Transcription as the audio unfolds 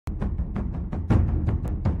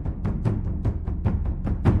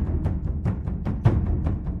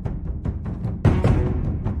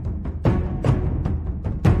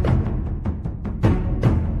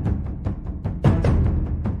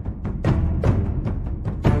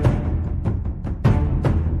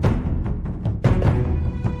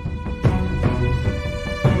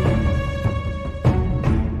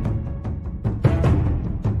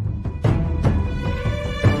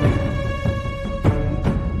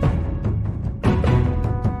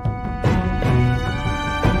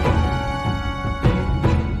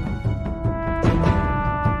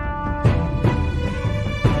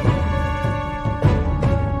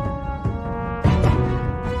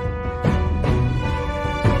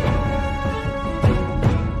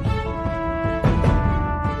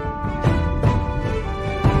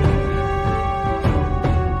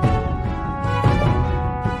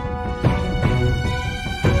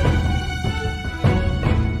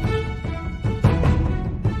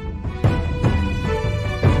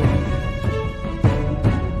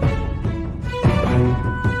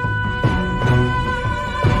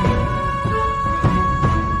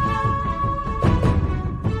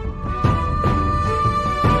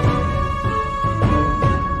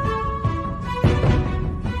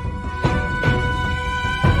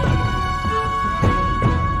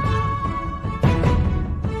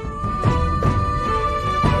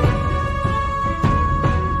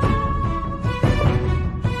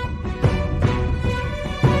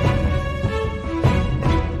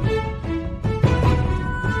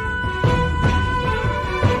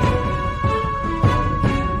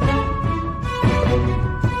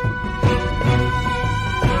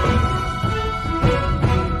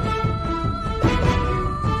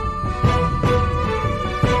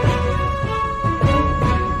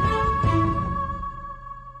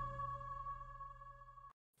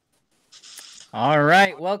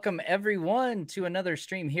welcome everyone to another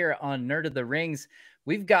stream here on Nerd of the Rings.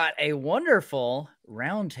 We've got a wonderful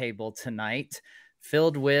roundtable tonight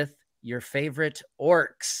filled with your favorite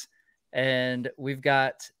orcs. And we've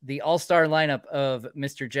got the all-star lineup of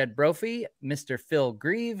Mr. Jed Brophy, Mr. Phil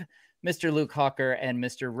Grieve, Mr. Luke Hawker, and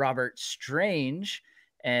Mr. Robert Strange.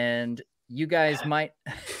 And you guys might...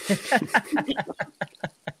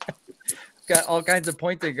 got all kinds of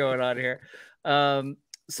pointing going on here.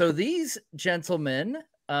 So these gentlemen,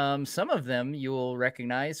 some of them you will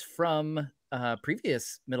recognize from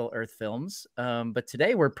previous Middle-earth films. But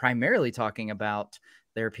today we're primarily talking about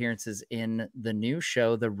their appearances in the new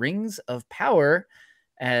show, The Rings of Power,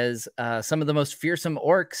 as some of the most fearsome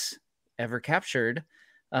orcs ever captured.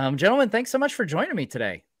 Gentlemen, thanks so much for joining me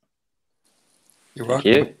today. You're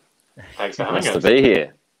welcome. Thank you. Thanks for having us. Nice to be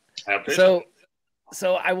here.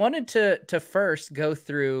 So I wanted to first go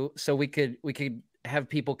through so we could have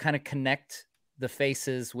people kind of connect the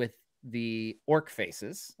faces with the orc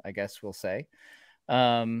faces, I guess we'll say.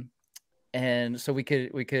 And so we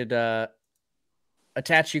could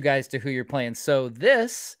attach you guys to who you're playing. So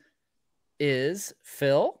this is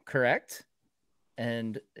Phil, correct?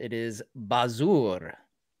 And it is Bazur.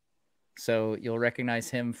 So you'll recognize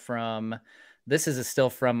him from, this is a still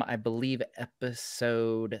from, I believe,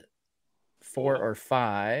 episode 4 or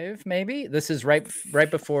 5, maybe. This is right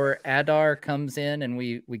before Adar comes in and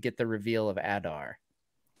we get the reveal of Adar.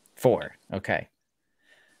 4, okay.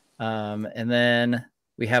 And then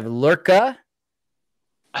we have Lurka,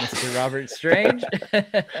 Mr. Robert Strange,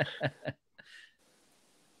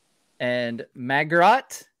 and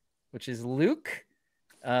Magrot, which is Luke.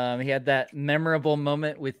 He had that memorable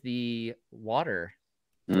moment with the water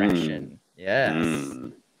ration. Yes.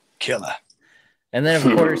 Killer. And then,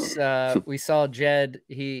 of course, we saw Jed.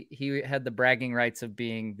 He had the bragging rights of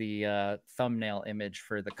being the thumbnail image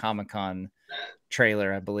for the Comic-Con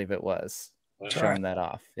trailer, I believe it was. Showing that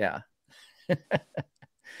off. Yeah.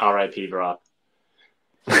 R.I.P. Vrath.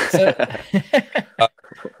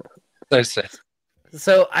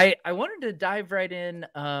 So I wanted to dive right in,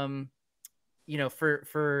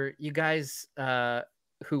 for you guys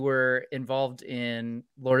who were involved in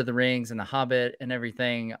Lord of the Rings and The Hobbit and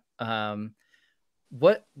everything.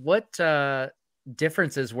 What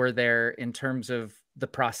differences were there in terms of the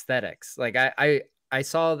prosthetics? Like I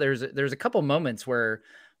saw there's a couple moments where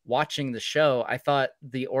watching the show, I thought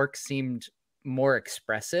the orcs seemed more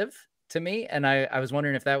expressive to me. And I was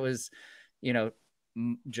wondering if that was,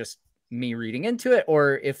 just me reading into it,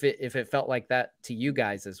 or if it felt like that to you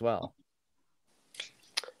guys as well.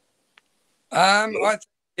 I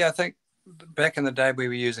think back in the day we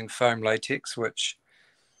were using foam latex, which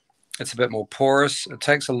it's a bit more porous. It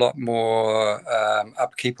takes a lot more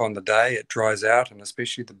upkeep on the day. It dries out, and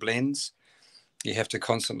especially the blends, you have to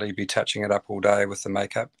constantly be touching it up all day with the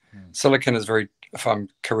makeup. Silicon is very, if I'm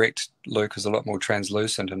correct, Luke, is a lot more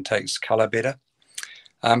translucent and takes color better.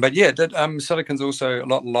 But yeah, silicon's also a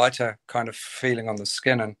lot lighter kind of feeling on the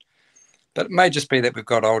skin, but it may just be that we've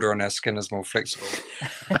got older and our skin is more flexible.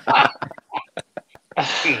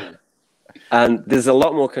 And there's a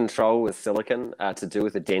lot more control with silicon to do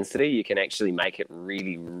with the density. You can actually make it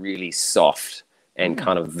really, really soft and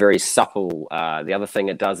kind of very supple. The other thing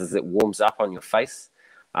it does is it warms up on your face,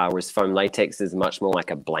 whereas foam latex is much more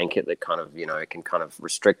like a blanket that kind of, it can kind of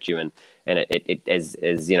restrict you. And it as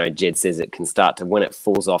Jed says, it can start to, when it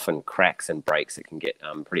falls off and cracks and breaks, it can get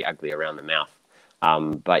pretty ugly around the mouth.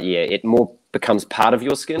 But yeah, it more becomes part of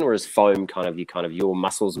your skin, whereas foam your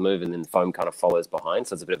muscles move and then foam kind of follows behind.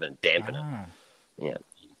 So it's a bit of a dampener. Yeah.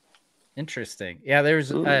 Interesting. Yeah.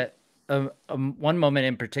 There's one moment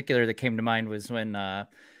in particular that came to mind was when I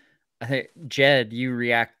think Jed, you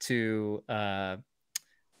react to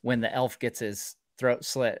when the elf gets his throat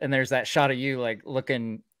slit, and there's that shot of you like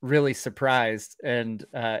looking really surprised, and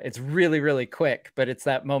it's really, really quick, but it's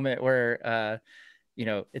that moment where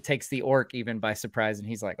it takes the orc even by surprise, and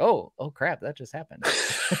he's like, oh crap, that just happened.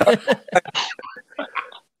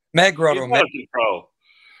 Magrot or Magrot,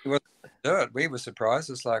 he wasn't do it. We were surprised.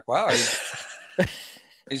 It's like, wow,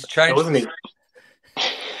 he's changed. Wasn't he?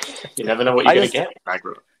 You never know what you're going to get,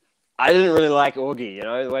 Magrot. I didn't really like Augie,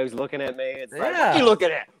 the way he was looking at me. It's like, what are you looking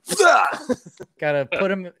at?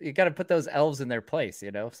 You gotta put those elves in their place,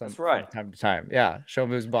 That's right. From time to time. Yeah. Show them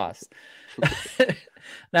who's boss.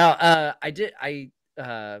 Now, I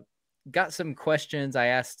got some questions. I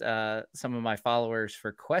asked some of my followers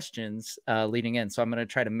for questions leading in, so I'm going to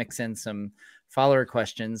try to mix in some follower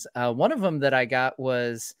questions. One of them that I got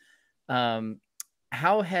was,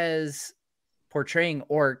 how has portraying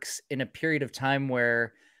orcs in a period of time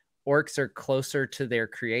where orcs are closer to their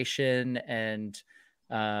creation and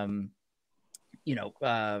you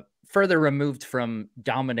know, further removed from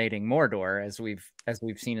dominating Mordor, as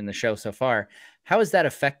we've seen in the show so far. How has that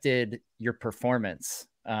affected your performance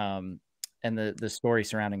and the story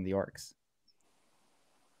surrounding the orcs?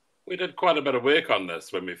 We did quite a bit of work on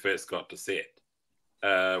this when we first got to set.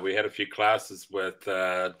 We had a few classes with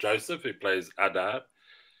Joseph, who plays Adar,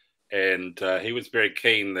 and he was very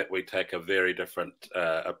keen that we take a very different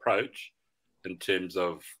approach in terms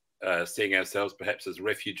of seeing ourselves perhaps as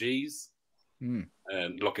refugees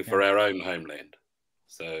and looking for our own homeland.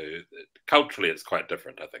 So culturally, it's quite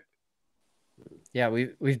different, I think. Yeah,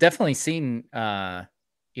 we've definitely seen,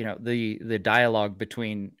 you know, the dialogue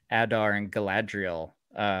between Adar and Galadriel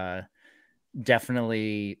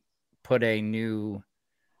definitely put a new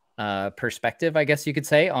perspective, I guess you could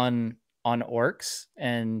say, on orcs,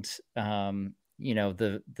 and you know,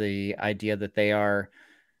 the idea that they are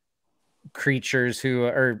creatures who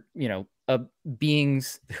are, you know,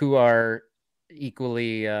 beings who are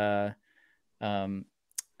equally have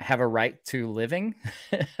a right to living,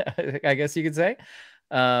 I guess you could say.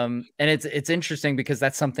 And it's interesting because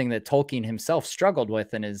that's something that Tolkien himself struggled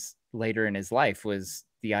with later in his life, was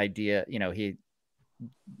the idea, you know, he,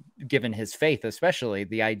 given his faith, especially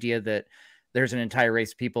the idea that there's an entire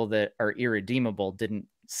race of people that are irredeemable, didn't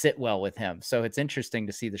sit well with him. So it's interesting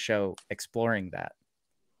to see the show exploring that.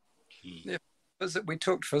 Yeah, we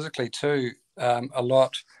talked physically too a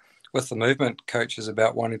lot with the movement coaches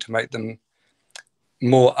about wanting to make them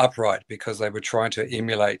more upright, because they were trying to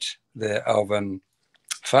emulate their elven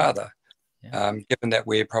father. Yeah. Given that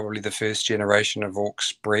we're probably the first generation of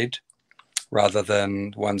orcs bred, rather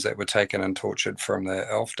than ones that were taken and tortured from their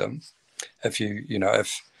elfdom. If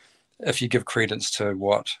you give credence to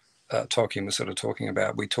what Tolkien was sort of talking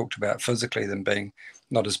about, we talked about physically them being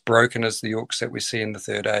not as broken as the orcs that we see in the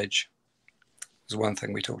Third Age. Is one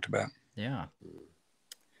thing we talked about. Yeah.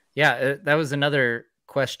 That was another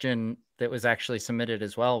question that was actually submitted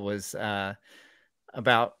as well, was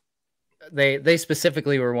about, they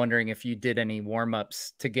specifically were wondering if you did any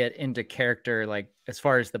warm-ups to get into character, like as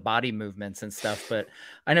far as the body movements and stuff. But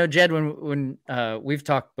I know, Jed, when we've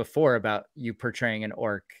talked before about you portraying an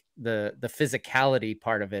orc, the physicality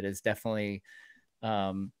part of it is definitely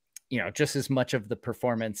you know, just as much of the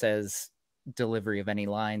performance as delivery of any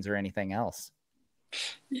lines or anything else.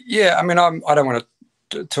 Yeah, I mean, I don't want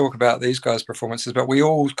to talk about these guys' performances, but we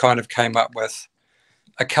all kind of came up with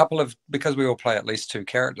a couple of, because we all play at least two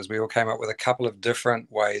characters, we all came up with a couple of different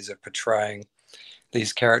ways of portraying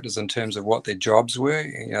these characters in terms of what their jobs were.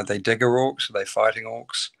 You know, they digger orcs, they fighting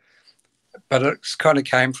orcs, but it kind of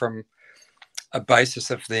came from a basis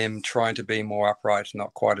of them trying to be more upright,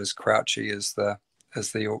 not quite as crouchy as the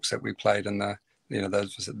orcs that we played in the, you know,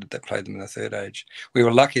 those that played them in the Third Age. We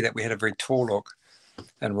were lucky that we had a very tall orc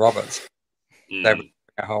and Roberts. They were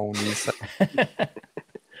a whole new thing.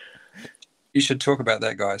 You should talk about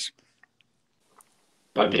that, guys.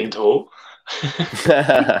 By being tall?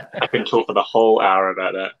 I can talk for the whole hour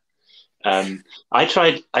about that. I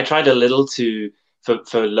tried a little for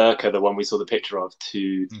Lurka, the one we saw the picture of,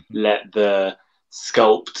 to let the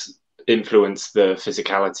sculpt influence the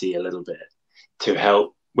physicality a little bit, to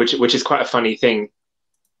help, which is quite a funny thing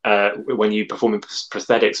when you perform in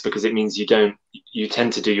prosthetics, because it means you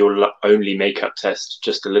tend to do your only makeup test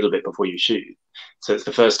just a little bit before you shoot. So it's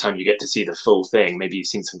the first time you get to see the full thing. Maybe you've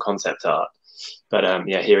seen some concept art, but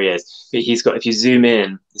yeah, here he is. He's got, if you zoom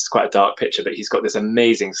in, it's quite a dark picture, but he's got this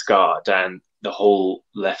amazing scar down the whole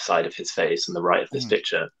left side of his face and the right of this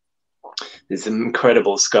picture. This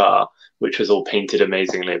incredible scar, which was all painted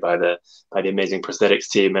amazingly by the amazing prosthetics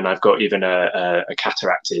team. And I've got even a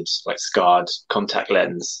cataracted, like scarred contact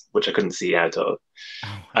lens, which I couldn't see out of.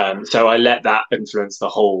 So I let that influence the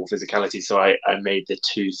whole physicality. So I made the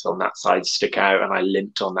tooth on that side stick out, and I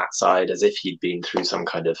limped on that side as if he'd been through some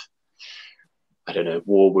kind of, I don't know,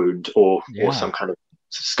 war wound or some kind of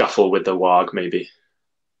scuffle with the warg, maybe.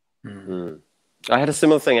 Mm-hmm. I had a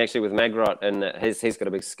similar thing actually with Magrot, and he's got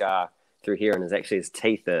a big scar through here, and his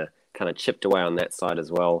teeth are kind of chipped away on that side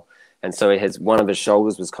as well. And so one of his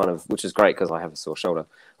shoulders was kind of, which is great because I have a sore shoulder.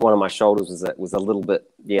 One of my shoulders was a little bit,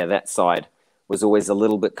 that side was always a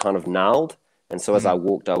little bit kind of gnarled. And so as I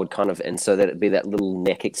walked, I would kind of, and so that it'd be that little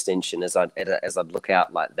neck extension as I'd look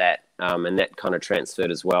out like that, and that kind of transferred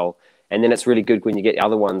as well. And then it's really good when you get the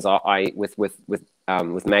other ones. With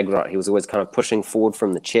Magrot, he was always kind of pushing forward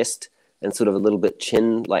from the chest and sort of a little bit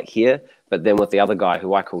chin like here. But then with the other guy,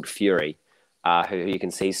 who I called Fury, who you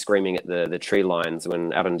can see screaming at the tree lines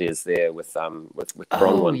when Arondir's there with Bronwyn.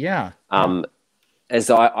 Oh yeah.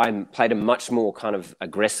 As I played him much more kind of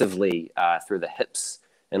aggressively through the hips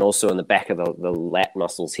and also in the back of the lat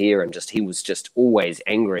muscles here, and he was just always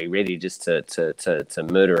angry, ready just to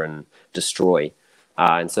murder and destroy.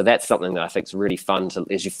 And so that's something that I think is really fun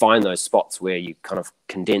as you find those spots where you kind of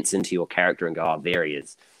condense into your character and go, oh, there he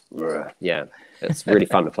is. Yeah, it's really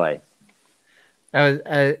fun to play.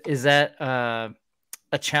 Is that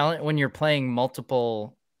a challenge when you're playing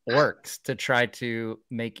multiple orcs to try to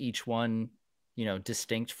make each one,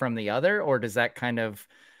 distinct from the other, or does that kind of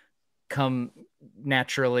come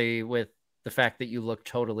naturally with the fact that you look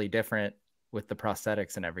totally different with the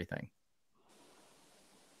prosthetics and everything?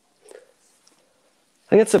 I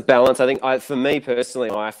think it's a balance. I think for me personally,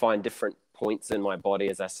 I find different points in my body,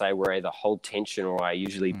 as I say, where I either hold tension or I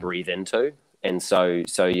usually breathe into. And so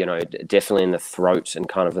definitely in the throat and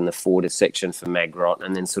kind of in the forward section for Magrot,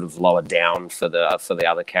 and then sort of lower down for the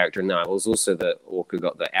other character. And I was also the orc who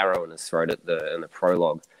got the arrow in his throat in the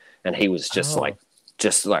prologue, and he was just like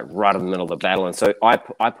right in the middle of the battle. And so I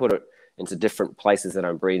put it into different places that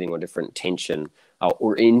I'm breathing, or different tension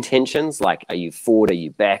or intentions. Like, are you forward? Are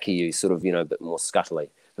you back? Are you sort of a bit more scuttly?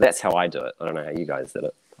 But that's how I do it. I don't know how you guys did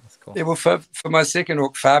it. That's cool. Yeah, well, for my second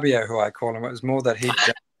orc, Fabio, who I call him, it was more that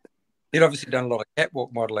he'd obviously done a lot of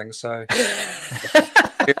catwalk modelling, so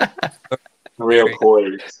real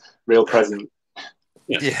poise, real present.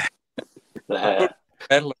 Yeah. Yeah.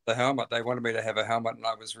 Battle of the helmet. They wanted me to have a helmet, and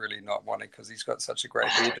I was really not wanting, because he's got such a great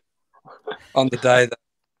head. On the day that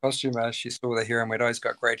costumer, she saw the hair and went, "Oh, he's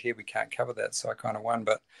got great hair. We can't cover that." So I kind of won,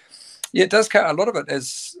 but yeah, it does. A lot of it,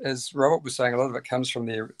 as Robert was saying, a lot of it comes from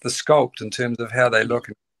the sculpt in terms of how they look,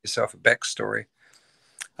 and yourself a backstory.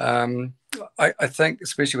 I think,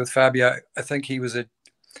 especially with Fabio, I think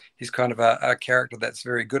he's kind of a character that's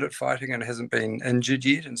very good at fighting and hasn't been injured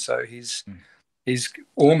yet, and so he's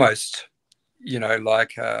almost,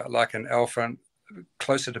 like an elf,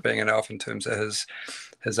 closer to being an elf in terms of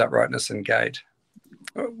his uprightness and gait.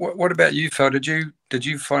 What about you, Phil? Did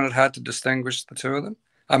you find it hard to distinguish the two of them?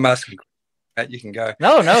 I'm asking. You can go.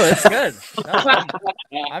 No, it's good.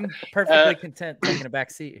 No, I'm perfectly content taking a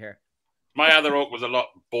back seat here. My other orc was a lot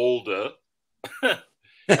balder.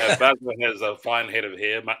 Bazur has a fine head of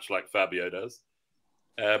hair, much like Fabio does.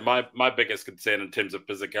 My biggest concern in terms of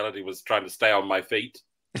physicality was trying to stay on my feet.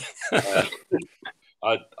 I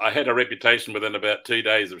had a reputation within about 2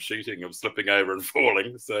 days of shooting of slipping over and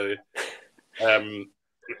falling. So,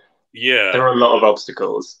 yeah. There were a lot of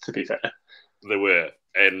obstacles, to be fair. There were.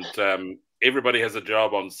 And everybody has a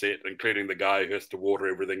job on set, including the guy who has to water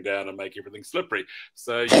everything down and make everything slippery.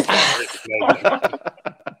 So you can't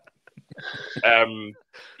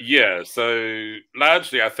yeah, so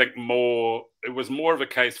largely I think it was more of a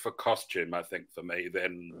case for costume, I think, for me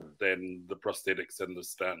than the prosthetics and the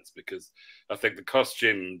stunts, because I think the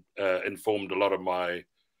costume informed a lot of my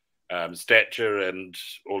stature and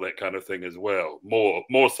all that kind of thing as well,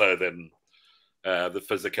 more so than the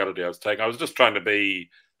physicality I was taking. I was just trying to be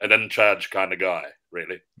an in-charge kind of guy,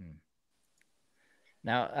 really.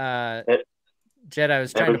 Now, Jed, I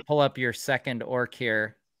was trying to pull up your second orc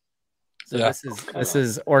here. So yeah. This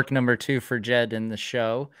is orc number 2 for Jed in the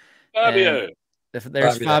show. Fabio.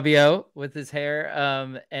 There's Fabio with his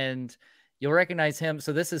hair, and you'll recognize him.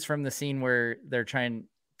 So this is from the scene where they're trying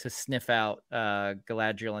to sniff out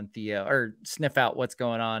Galadriel and Theo, or sniff out what's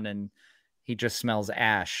going on, and he just smells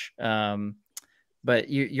ash. But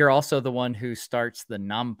you're also the one who starts the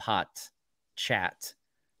Nampot chat.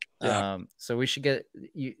 Yeah. So we should get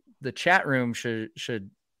the chat room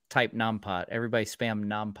should type Nampot. Everybody spam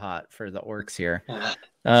Nampot for the orcs here.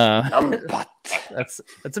 Nampot.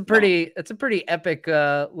 That's a pretty epic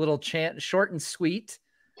little chant, short and sweet.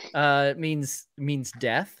 It means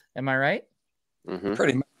death. Am I right? Mm-hmm.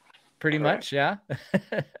 Pretty much, yeah.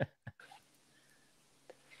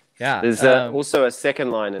 Yeah. There's also a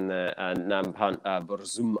second line in the Nampant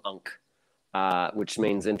Burzum Unk, which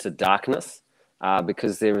means into darkness,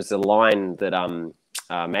 because there is a line that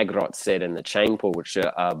Magrot said in the chain pull, which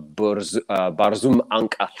Barzum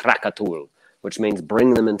Unk Athrakatul, which means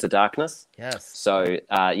bring them into darkness. Yes. So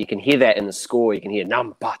you can hear that in the score. You can hear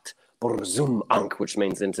Nampat Burzum Unk, which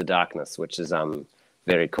means into darkness, which is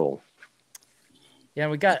very cool. Yeah,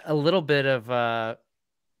 we got a little bit of a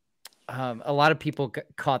lot of people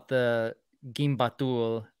caught the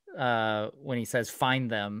Gimbatul when he says find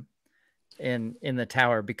them in the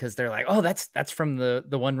tower, because they're like, oh, that's from the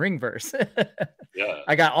One Ring verse. Yeah,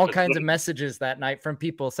 I got all kinds of messages that night from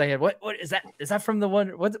people saying, what is that? Is that from the one?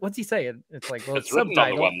 What's he saying? It's like, well, it's subtitled,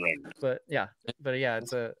 on the One Ring. but yeah,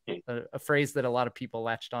 it's a phrase that a lot of people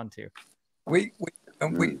latched onto. We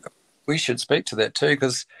should speak to that too,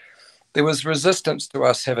 because there was resistance to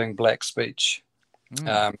us having black speech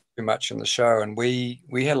too much in the show. And we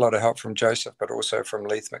had a lot of help from Joseph, but also from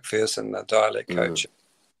Leith McPherson, the dialect coach.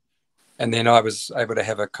 And then I was able to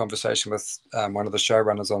have a conversation with one of the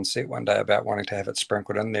showrunners on set one day about wanting to have it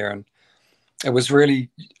sprinkled in there. And it was really,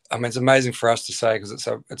 I mean, it's amazing for us to say, because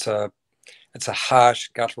it's a harsh,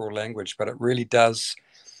 guttural language, but it really does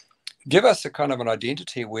give us a kind of an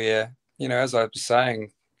identity where, you know, as I was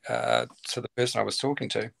saying to the person I was talking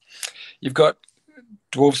to, you've got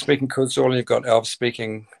dwarves speaking Kurzweil, and you've got elves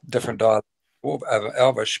speaking different dialects of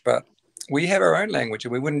Elvish, but we have our own language,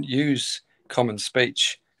 and we wouldn't use common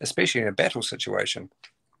speech, especially in a battle situation.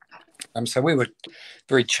 So we were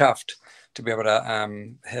very chuffed to be able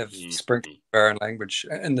to have sprinkled our own language.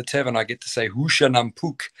 In the tavern, I get to say "Husha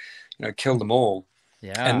Nampuk," you know, kill them all.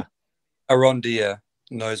 Yeah. And Arondir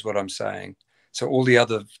knows what I'm saying. So all the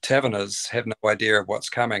other taverners have no idea of what's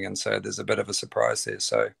coming, and so there's a bit of a surprise there.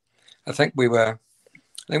 So I think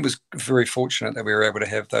it was very fortunate that we were able to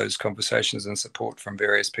have those conversations and support from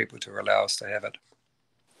various people to allow us to have it.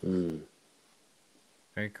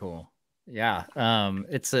 Very cool. Yeah.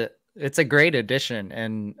 It's a great addition,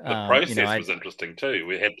 and the process was interesting too.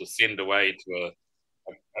 We had to send away to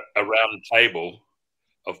a round table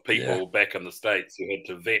of people back in the States who had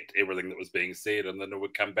to vet everything that was being said, and then it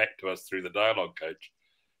would come back to us through the dialogue coach.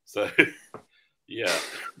 So, yeah.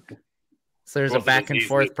 So there's a back and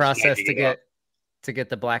forth process to get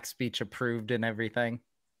the black speech approved and everything.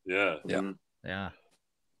 Yeah. Yeah.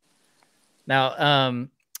 Now,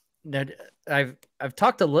 I've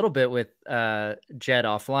talked a little bit with Jed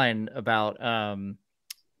offline about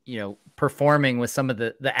you know, performing with some of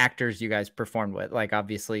the actors you guys performed with. Like,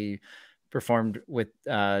 obviously performed with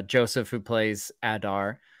Joseph, who plays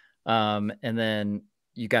Adar, and then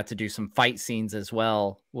you got to do some fight scenes as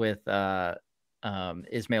well with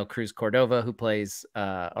Ismael Cruz Cordova, who plays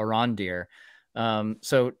Arondir.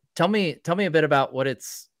 So tell me a bit about what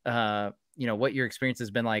it's you know, what your experience has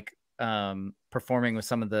been like performing with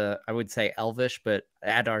some of the, I would say Elvish, but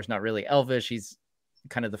Adar's not really Elvish. He's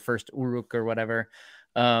kind of the first Uruk or whatever.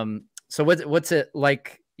 So what's it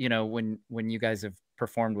like, you know, when you guys have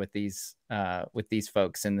performed with these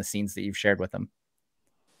folks in the scenes that you've shared with them?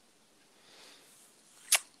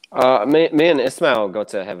 Me and Ismael got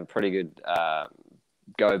to have a pretty good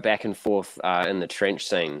go back and forth in the trench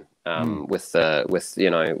scene with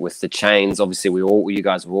the chains. Obviously, you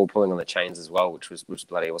guys were all pulling on the chains as well, which was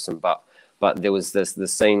bloody awesome. But there was the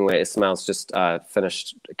scene where Ismael's just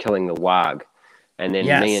finished killing the warg. And then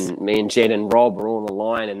me and Jed and Rob are all on the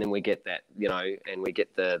line, and then we get that, you know, and we get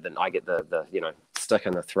I get the you know, stick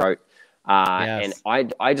in the throat. And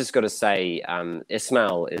I just got to say,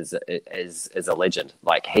 Ismael is a legend.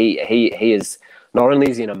 Like he is, not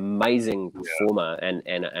only is he an amazing performer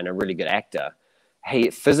and a really good actor, he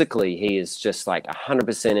is just like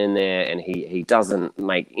 100% in there, and he doesn't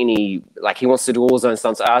make any, like, he wants to do all his own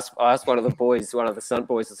stunts. I asked one of the stunt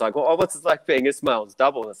boys, it's like, oh, what's it like being Ismael's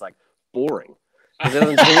double? And it's like, boring. He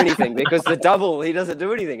doesn't do anything, because the double, he doesn't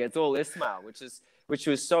do anything. It's all Ismael, which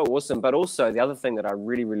was so awesome. But also the other thing that I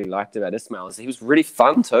really, really liked about Ismael is he was really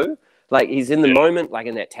fun too. Like, he's in the moment, like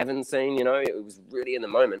in that tavern scene, you know, it was really in the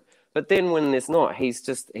moment. But then when there's not, he's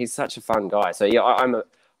such a fun guy. So yeah, I'm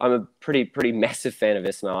a pretty massive fan of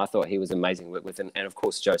Ismael. I thought he was amazing to work with, and of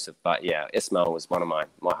course Joseph. But yeah, Ismael was one of my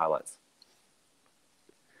highlights.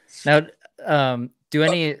 Now,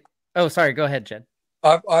 oh, sorry, go ahead, Jed.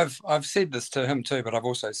 I've said this to him too, but I've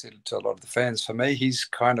also said it to a lot of the fans. For me, he's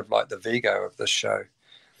kind of like the Vigo of this show.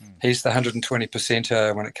 He's the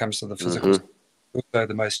 120%er when it comes to the physical. Also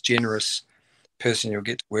the most generous person you'll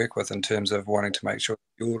get to work with in terms of wanting to make sure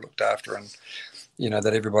you're looked after, and, you know,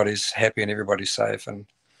 that everybody's happy and everybody's safe. And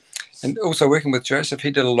also working with Joseph, he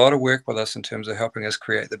did a lot of work with us in terms of helping us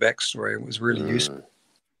create the backstory. It was really useful,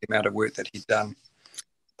 the amount of work that he'd done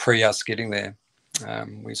pre us getting there.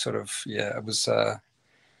 We sort of, it was,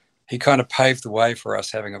 he kind of paved the way for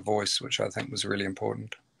us having a voice, which I think was really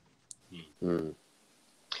important.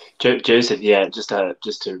 Joseph,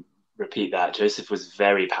 just to repeat that, Joseph was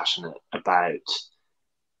very passionate about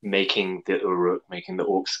making the Uruk, making the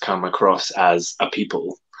orcs come across as a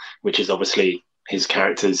people, which is obviously his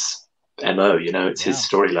character's MO, you know, it's his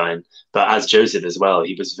storyline. But as Joseph as well,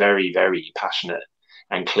 he was very, very passionate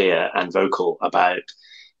and clear and vocal about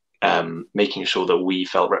making sure that we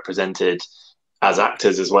felt represented as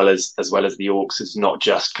actors, as well as the orcs, as not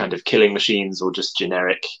just kind of killing machines or just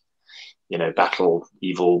generic, you know, battle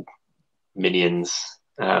evil minions.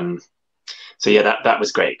 So yeah, that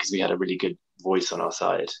was great, because we had a really good voice on our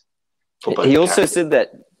side. He also said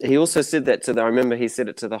that to the, I remember he said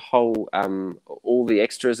it to the whole, all the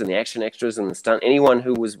extras and the action extras and the stunt, anyone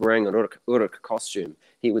who was wearing an Uruk costume,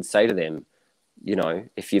 he would say to them, you know,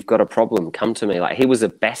 if you've got a problem, come to me. Like, he was a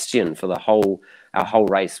bastion for our whole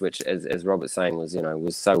race, which, as Robert's saying, was, you know,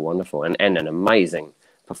 was so wonderful and an amazing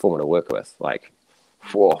performer to work with. Like,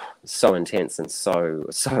 whoa, so intense and so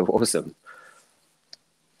awesome.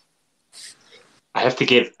 I have to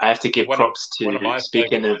give props to,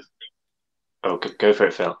 speaking of. Oh, go for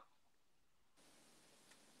it, Phil.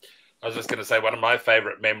 I was just going to say one of my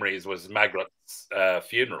favorite memories was Magrot's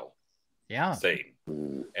funeral scene,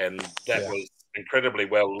 and that was incredibly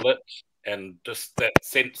well lit, and just that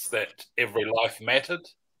sense that every life mattered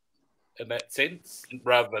in that sense,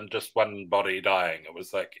 rather than just one body dying. It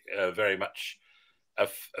was like very much I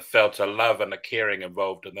felt a love and a caring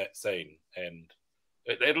involved in that scene, and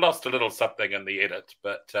it lost a little something in the edit,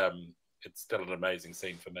 but it's still an amazing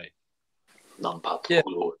scene for me.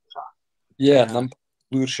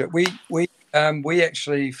 We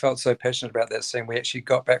actually felt so passionate about that scene. We actually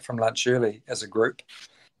got back from lunch early as a group.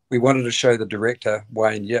 We wanted to show the director,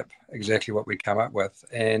 Wayne Yip, exactly what we'd come up with.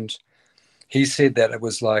 And he said that it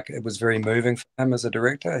was very moving for him as a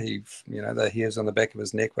director. He, you know, the hairs on the back of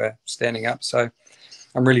his neck were standing up. So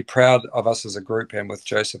I'm really proud of us as a group and with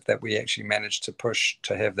Joseph that we actually managed to push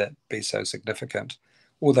to have that be so significant.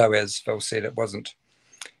 Although, as Phil said, it wasn't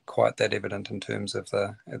quite that evident in terms of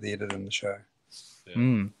the edit in the show.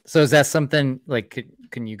 Yeah. So is that something like,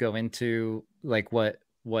 can you go into like what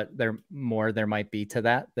there might be to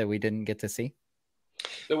that we didn't get to see?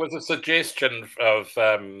 There was a suggestion of,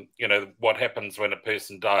 you know, what happens when a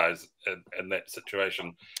person dies in that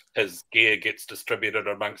situation. His gear gets distributed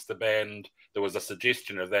amongst the band. There was a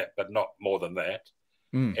suggestion of that, but not more than that.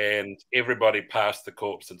 And everybody passed the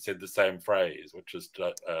corpse and said the same phrase, which is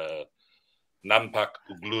Nampak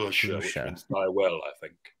Uglusha, which means die well, I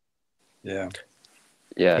think. Yeah.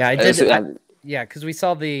 Yeah, I did. Because we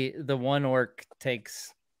saw the one orc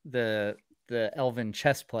takes the elven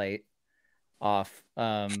chest plate off.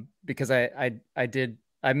 Because I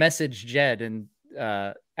messaged Jed and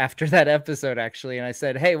after that episode actually, and I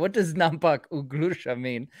said, "Hey, what does Nampak Uglusha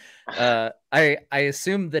mean?" I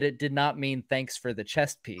assumed that it did not mean thanks for the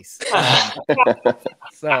chest piece.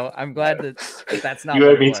 So I'm glad that's not. You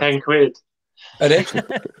owe me 10 quid. It actually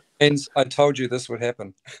means I told you this would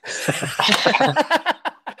happen.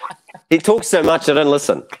 He talks so much I don't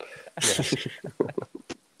listen.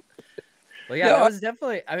 Well, that was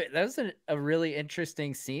definitely. That was a really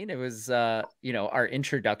interesting scene. It was, you know, our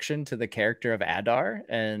introduction to the character of Adar,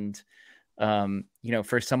 and you know,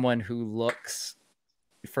 for someone who looks,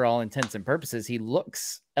 for all intents and purposes, he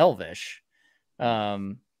looks elvish.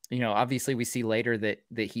 You know, obviously, we see later that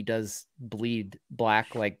he does bleed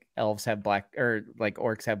black, like elves have black, or like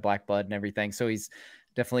orcs have black blood and everything. So he's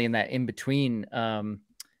definitely in that in between.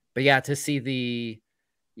 But yeah, to see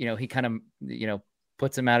you know, he kind of, you know,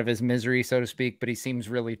 puts him out of his misery, so to speak, but he seems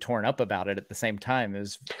really torn up about it at the same time. It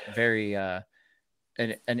was very an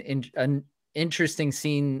interesting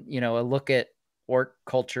scene, you know, a look at orc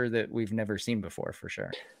culture that we've never seen before, for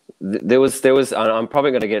sure. There was I'm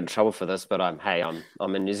probably going to get in trouble for this, but I'm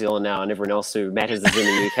in New Zealand now, and everyone else who matters is in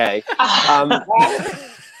the UK.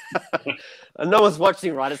 And no one's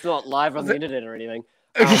watching, right? It's not live on the internet or anything.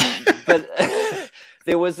 But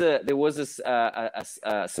there was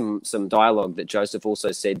some dialogue that Joseph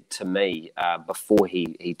also said to me before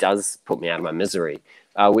he does put me out of my misery,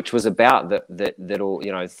 which was about that all,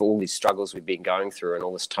 you know, for all these struggles we've been going through and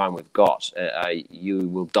all this time we've got, you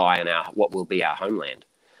will die in what will be our homeland,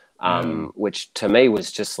 which to me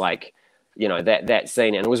was just like, you know, that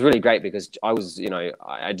scene. And it was really great because I was, you know,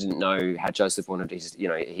 I didn't know how Joseph wanted to, you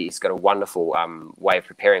know, he's got a wonderful way of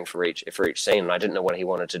preparing for each scene, and I didn't know what he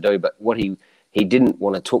wanted to do, but what he didn't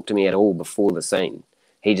want to talk to me at all before the scene.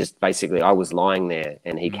 He just basically, I was lying there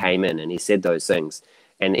and he came in and he said those things.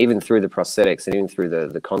 And even through the prosthetics and even through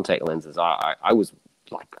the contact lenses, I was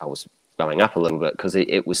blowing up a little bit because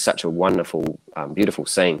it was such a wonderful, beautiful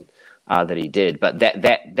scene that he did. But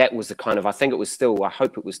that was the kind of, I hope it was still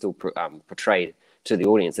portrayed to the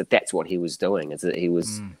audience that that's what he was doing, is that he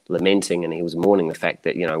was lamenting and he was mourning the fact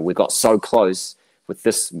that, you know, we got so close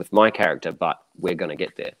with my character, but we're going to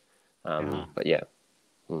get there. But yeah.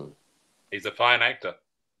 He's a fine actor.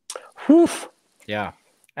 Whew. Yeah,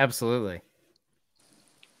 absolutely.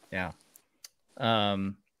 Yeah.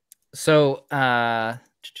 So I'm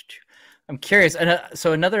curious.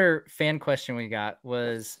 So another fan question we got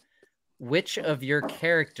was, which of your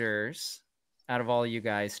characters out of all you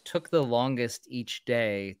guys took the longest each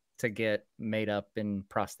day to get made up in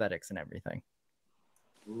prosthetics and everything?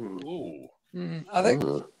 Ooh. I think,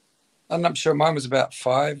 I'm not sure, mine was about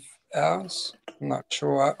 5 hours. I'm not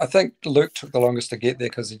sure. I think Luke took the longest to get there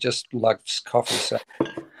because he just loves coffee. So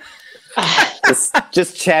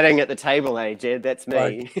just chatting at the table, eh, Jed? That's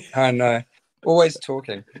me. I know. Always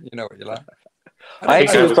talking. You know what you like. I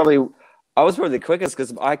was probably the quickest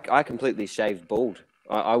because I completely shaved bald.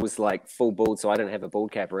 I was like full bald, so I didn't have a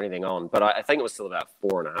bald cap or anything on. But I think it was still about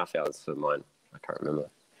 4.5 hours for mine. I can't remember.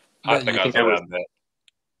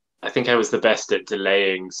 I think I was the best at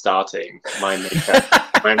delaying starting my makeup.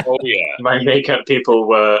 My makeup people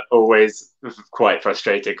were always quite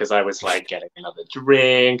frustrated because I was like getting another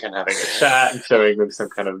drink and having a chat and showing them some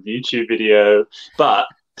kind of YouTube video. But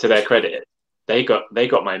to their credit, they got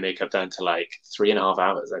my makeup done to like 3.5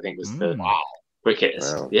 hours. I think was the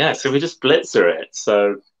quickest. Wow. Yeah, so we just blitzed through it.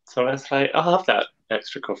 So I was like, I'll have that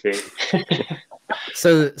extra coffee.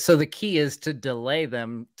 So the key is to delay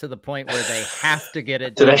them to the point where they have to get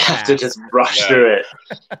it done. So they have to just rush through it.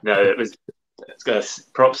 No, it was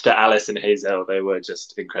props to Alice and Hazel. They were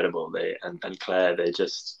just incredible. And Claire,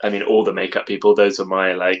 all the makeup people, those were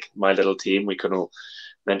my little team. We can all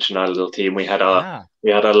mention our little team. We had our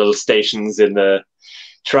little stations in the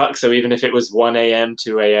truck. So even if it was 1 a.m.,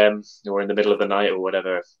 2 a.m., or in the middle of the night or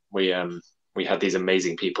whatever, we had these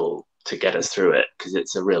amazing people to get us through it because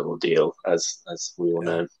it's a real deal, as we all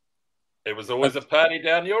know. It was always a party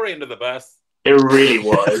down your end of the bus. It really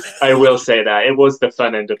was. I will say that. It was the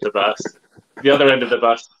fun end of the bus. The other end of the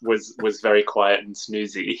bus was very quiet and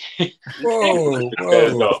snoozy.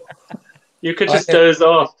 Whoa. You could just doze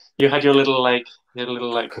off. You had your little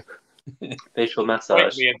facial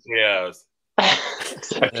massage. 3 hours.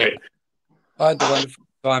 Exactly. I had the wonderful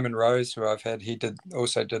Simon Rose, who I've had. He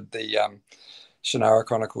also did the Shannara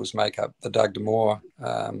Chronicles makeup, the Doug D'Amore,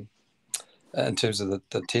 in terms of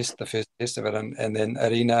the first test of it, and then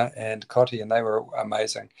Irina and Cotty, and they were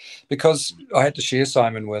amazing. Because I had to share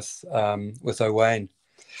Simon with Owain.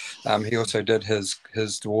 He also did his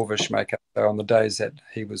dwarvish makeup. So on the days that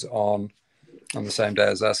he was on the same day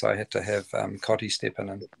as us, I had to have Cotty step in,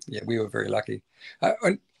 and we were very lucky.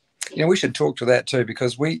 We should talk to that too,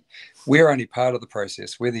 because we're only part of the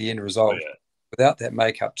process. We're the end result. Without that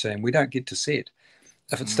makeup team, we don't get to set.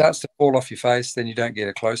 If it starts to fall off your face, then you don't get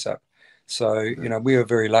a close-up. So, we were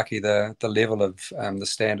very lucky the level of the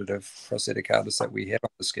standard of prosthetic artists that we had on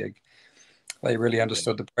this gig. They really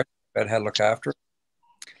understood the process about how to look after it.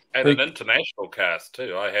 And an international cast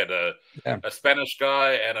too. I had a Spanish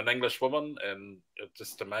guy and an English woman, and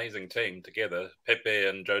just amazing team together. Pepe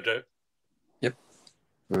and Jojo. Yep.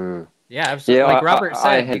 Yeah, absolutely. Like Robert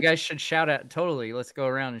said, you guys should shout out. Totally. Let's go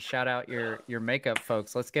around and shout out your makeup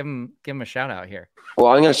folks. Let's give them a shout out here. Well,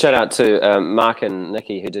 I'm going to shout out to Mark and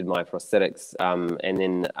Nikki, who did my prosthetics. And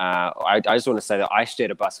then I just want to say that I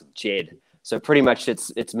shared a bus with Jed. So pretty much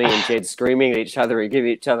it's me and Jed screaming at each other and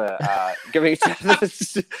giving each other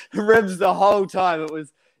ribs the whole time. It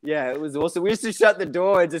was awesome. We used to shut the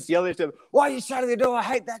door and just yell at him, "Why are you shutting the door? I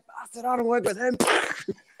hate that bastard. I don't work with him."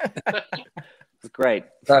 It's great.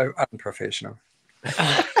 So unprofessional.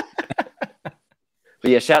 But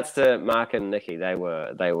yeah, shouts to Mark and Nikki. They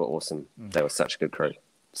were awesome. They were such a good crew.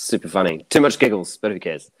 Super funny. Too much giggles, but who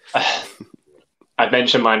cares? I've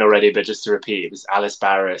mentioned mine already, but just to repeat, it was Alice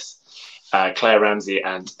Barris, Claire Ramsey,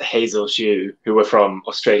 and Hazel Hsu, who were from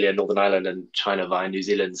Australia, Northern Ireland, and China via New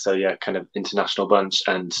Zealand. So kind of international bunch.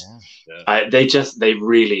 And they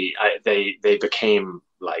became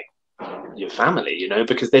like your family,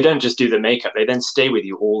 because they don't just do the makeup, they then stay with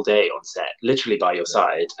you all day on set, literally by your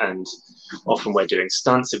side. And often we're doing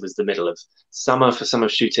stunts. It was the middle of summer for summer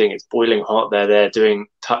shooting. It's boiling hot. They're doing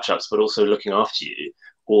touch-ups, but also looking after you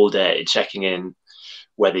all day, checking in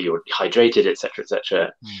whether you're hydrated, etc.,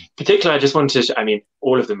 etc. Particularly, I just wanted to,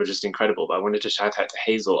 all of them were just incredible, but I wanted to shout out to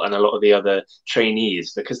Hazel and a lot of the other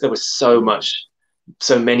trainees, because there was so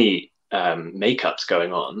many makeups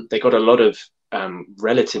going on. They got a lot of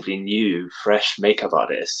relatively new, fresh makeup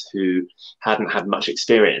artists who hadn't had much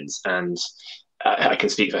experience, and I can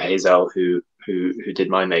speak for Hazel, who did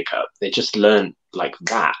my makeup. They just learned like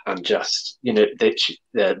that, and just they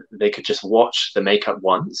could just watch the makeup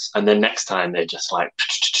once, and then next time they just like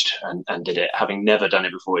and did it, having never done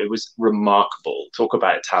it before. It was remarkable. Talk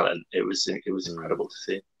about talent. It was incredible to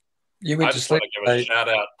see. I just want to give a shout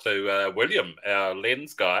out to William, our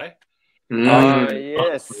lens guy.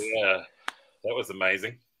 Yes. Yeah. That was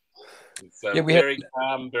amazing. It's very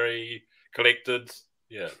calm, very collected.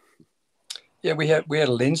 Yeah. Yeah, we had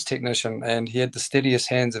a lens technician, and he had the steadiest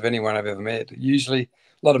hands of anyone I've ever met. Usually,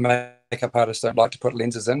 a lot of makeup artists don't like to put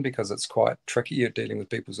lenses in because it's quite tricky. You're dealing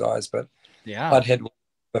with people's eyes. But I'd had one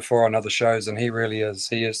before on other shows, and he really is.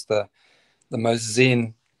 He is the most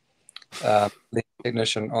zen lens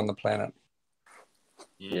technician on the planet.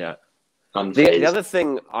 Yeah. The other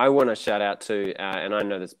thing I want to shout out to, and I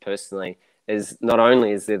know this personally, is not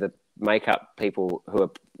only is there the makeup people who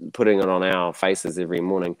are putting it on our faces every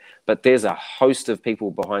morning, but there's a host of people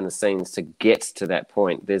behind the scenes to get to that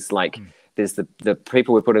point. There's like there's the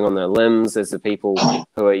people we're putting on their limbs, there's the people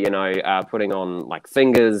who are, you know, putting on like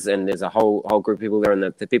fingers, and there's a whole group of people there, and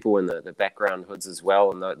the people in the background hoods as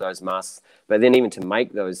well, and those masks. But then even to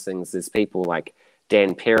make those things, there's people like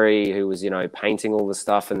Dan Perry, who was, you know, painting all the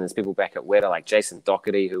stuff, and there's people back at Weta like Jason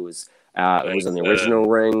Doherty, who was in the original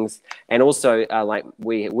rings, and also like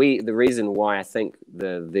we the reason why I think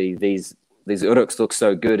these Uruks look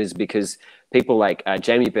so good is because people like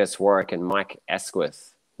Jamie Best Warwick and Mike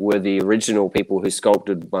Asquith were the original people who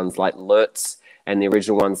sculpted ones like Lurks and the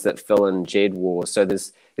original ones that Phil and Jed wore. So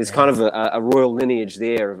there's kind of a royal lineage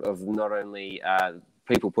there of not only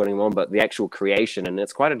people putting them on, but the actual creation, and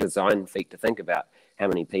it's quite a design feat to think about how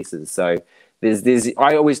many pieces. So there's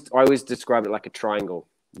I always describe it like a triangle.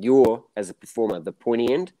 You're, as a performer, the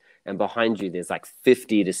pointy end, and behind you there's like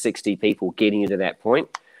 50 to 60 people getting you to that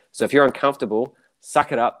point. So if you're uncomfortable,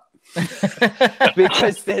 suck it up.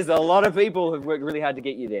 Because there's a lot of people who've worked really hard to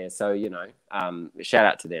get you there. So, you know, shout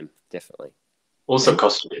out to them, definitely. Also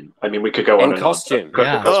costume. I mean, we could go on. And costume.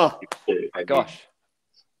 Yeah. Oh, gosh.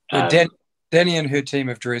 Danny and her team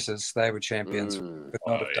of dressers, they were champions.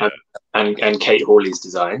 And Kate Hawley's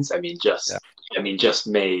designs. I mean, just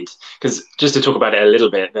made, because just to talk about it a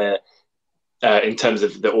little bit, in terms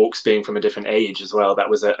of the orcs being from a different age as well, that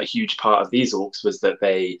was a huge part of these orcs, was that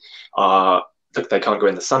they can't go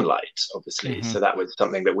in the sunlight, obviously. So that was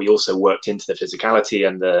something that we also worked into the physicality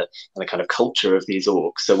and the kind of culture of these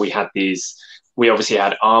orcs. So we obviously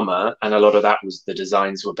had armor, and a lot of that was, the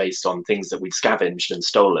designs were based on things that we'd scavenged and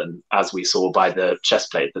stolen, as we saw by the chest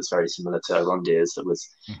plate that's very similar to Arondir's that was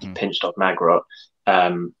pinched off Magrot.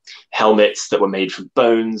 Helmets that were made from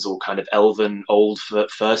bones, or kind of elven, old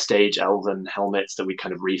first age elven helmets that we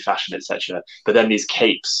kind of refashioned, etc. But then these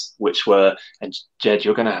capes, which were, and Jed,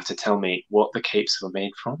 you're going to have to tell me what the capes were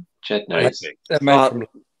made from. Jed knows. They're made from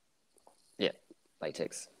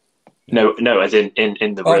latex. No, as in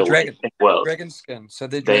the real world. Dragon skin. So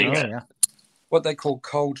they're dragons. What they call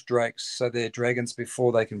cold drakes. So they're dragons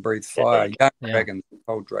before they can breathe fire. Young dragons,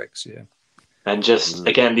 cold drakes. Yeah. And just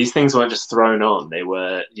again, these things weren't just thrown on. They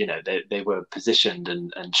were, you know, they were positioned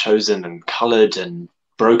and chosen and coloured and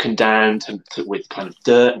broken down with kind of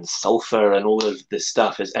dirt and sulfur and all of this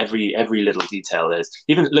stuff. Is every little detail. There's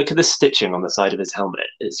even, look at the stitching on the side of his helmet.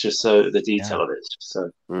 It's just so, the detail of it is just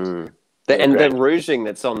so. And the rouging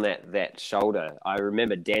that's on that shoulder. I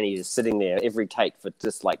remember Danny just sitting there every take for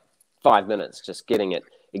just like 5 minutes, just getting it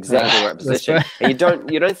exactly the right position. And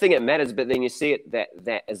you don't think it matters, but then you see it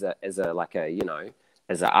that as a like a, you know,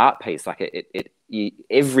 as an art piece, like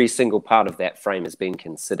every single part of that frame has been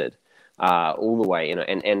considered all the way, you know,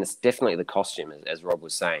 and it's definitely the costume, as Rob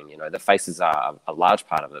was saying. You know, the faces are a large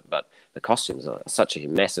part of it, but the costumes are such a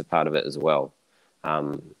massive part of it as well.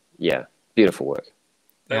 Beautiful work.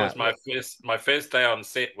 That was my first day on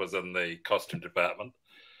set was in the costume department,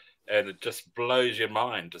 and it just blows your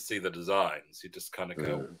mind to see the designs. You just kind of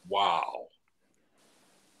go, wow.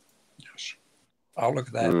 Yes. I'll look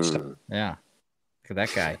at that. Yeah. Look at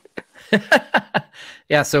that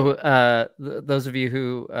guy. So those of you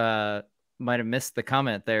who might have missed the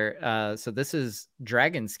comment there, so this is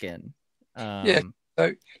dragon skin.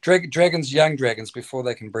 So dragons, young dragons, before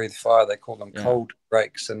they can breathe fire, they call them cold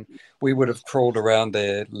drakes, and we would have crawled around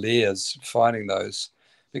their lairs finding those,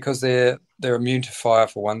 because they're immune to fire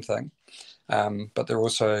for one thing, but they're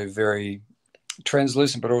also very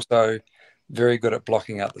translucent, but also very good at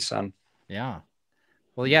blocking out the sun. Yeah.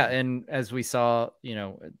 Well, yeah, and as we saw, you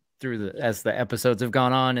know, as the episodes have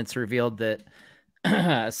gone on, it's revealed that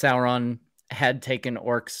Sauron had taken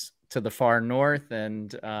orcs to the far north,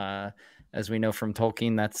 and as we know from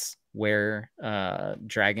Tolkien, that's where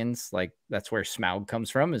dragons, like that's where Smaug comes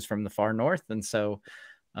from, is from the far north. And so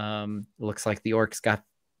it looks like the orcs got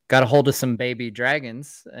a hold of some baby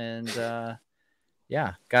dragons, and got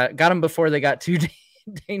them before they got too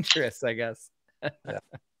dangerous, I guess.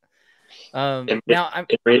 In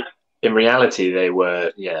reality, they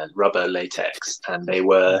were rubber latex, and they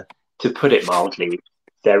were, to put it mildly,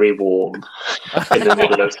 very warm in the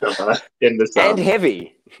middle of summer in the sun. And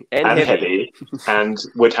heavy. And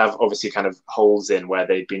would have obviously kind of holes in where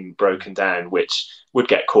they'd been broken down, which would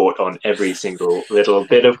get caught on every single little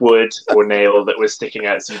bit of wood or nail that was sticking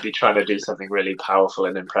out. So you'd be trying to do something really powerful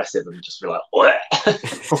and impressive and just be like,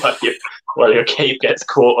 while your cape gets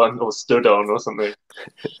caught on or stood on or something.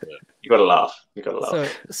 You gotta laugh.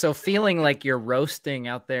 So feeling like you're roasting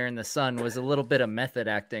out there in the sun was a little bit of method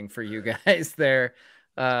acting for you guys there.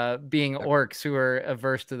 Being orcs who are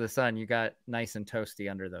averse to the sun, you got nice and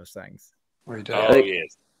toasty under those things. We do. Oh,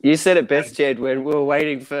 yes. You said it best, Jed, when we were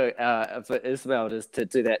waiting for Ismail to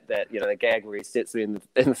do that the gag where he sets me in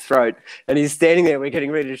the throat, and he's standing there, we're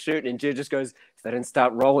getting ready to shoot, and Jed just goes, "If they don't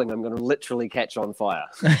start rolling, I'm going to literally catch on fire."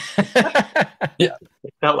 Yeah,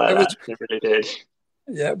 it felt like that. It really did.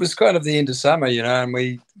 Yeah, it was kind of the end of summer, and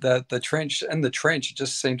the trench it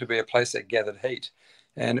just seemed to be a place that gathered heat,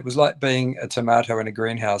 and it was like being a tomato in a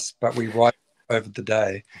greenhouse, but we wiped over the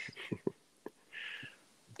day.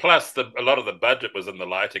 Plus, a lot of the budget was in the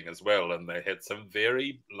lighting as well, and they had some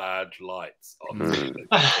very large lights on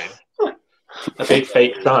the a big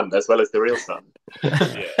fake sun as well as the real sun.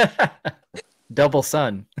 Yeah. Double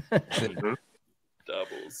sun. Mm-hmm.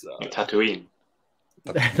 Double sun. Tatooine.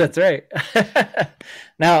 That's right.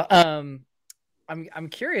 Now, I'm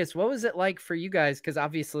curious, what was it like for you guys? Because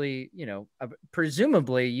obviously,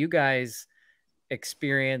 presumably you guys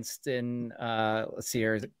experienced in let's see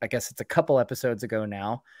here, I guess it's a couple episodes ago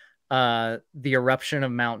now, the eruption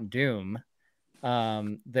of Mount Doom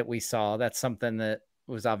that we saw. That's something that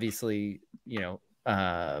was obviously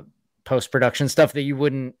post-production stuff that you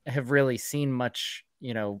wouldn't have really seen much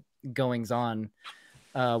goings on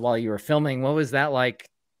while you were filming. What was that like,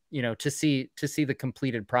 to see the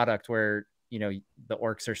completed product where the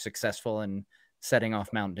orcs are successful in setting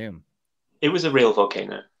off Mount Doom? It was a real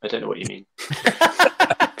volcano. I don't know what you mean.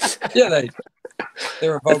 Yeah,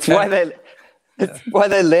 they're a volcano. That's why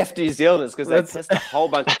they left New Zealand, is because they pissed a whole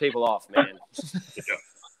bunch of people off, man.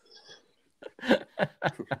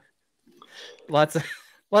 Lots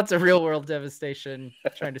of real world devastation,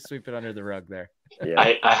 trying to sweep it under the rug there.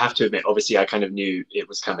 Yeah. I have to admit, obviously, I kind of knew it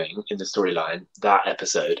was coming in the storyline. That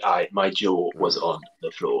episode, my jaw was on the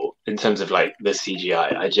floor in terms of like the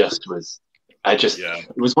CGI.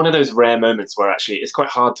 It was one of those rare moments where actually it's quite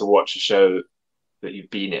hard to watch a show that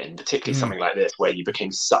you've been in, particularly something like this where you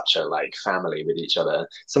became such a family with each other.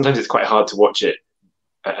 Sometimes it's quite hard to watch it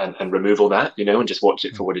and remove all that, and just watch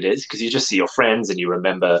it for what it is, because you just see your friends and you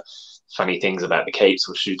remember funny things about the capes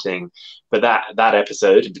or shooting. But that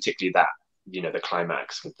episode, and particularly that, the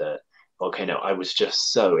climax with the volcano, I was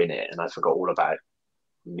just so in it and I forgot all about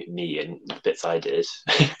me and the bits I did.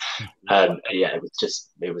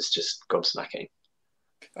 It was just gobsmacking.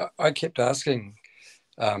 I kept asking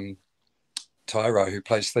Tyro, who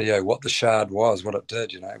plays Theo, what the shard was, what it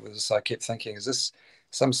did. I kept thinking, is this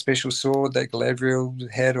some special sword that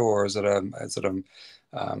Galadriel had, or is it like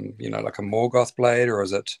a Morgoth blade, or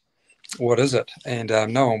what is it? And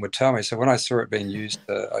no one would tell me. So when I saw it being used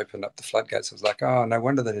to open up the floodgates, I was like, oh, no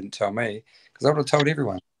wonder they didn't tell me, because I would have told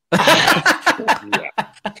everyone.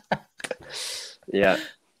 Yeah.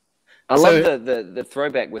 I love the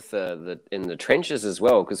throwback with the in the trenches as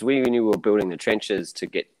well, because we knew we were building the trenches to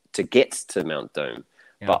get to Mount Doom.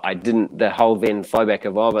 Yeah. But I didn't, the whole then flowback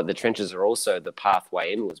of, but the trenches are also the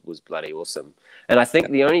pathway in was bloody awesome. And I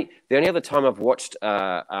think the only other time I've watched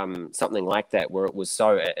something like that where it was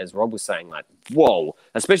so, as Rob was saying, like, whoa,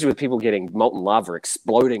 especially with people getting molten lava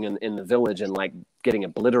exploding in the village and like getting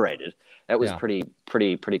obliterated. That was pretty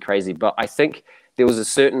crazy. But I think there was a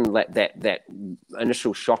certain that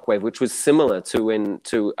initial shockwave, which was similar to when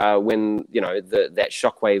that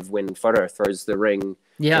shockwave when Frodo throws the ring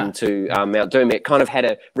into Mount Doom. It kind of had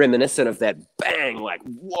a reminiscent of that bang, like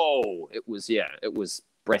whoa! It was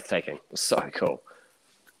breathtaking. It was so cool.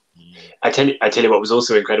 I tell you what was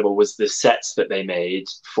also incredible was the sets that they made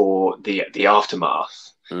for the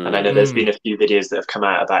aftermath. And I know there's been a few videos that have come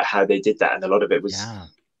out about how they did that, and a lot of it was. Yeah.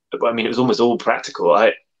 I mean, it was almost all practical.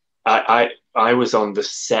 I was on the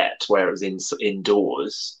set where it was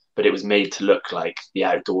indoors, but it was made to look like the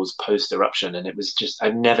outdoors post eruption, and it was just,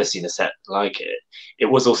 I've never seen a set like it. It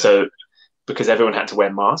was also because everyone had to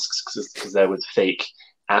wear masks because there was fake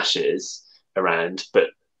ashes around, but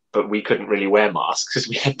we couldn't really wear masks because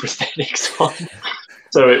we had prosthetics on.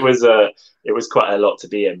 So it was quite a lot to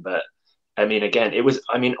be in. But I mean, again,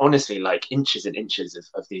 honestly, like inches and inches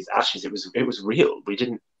of these ashes. It was real.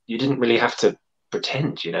 You didn't really have to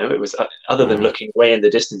pretend, it was other than looking way in the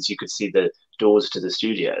distance, you could see the doors to the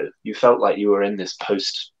studio. You felt like you were in this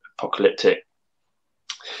post-apocalyptic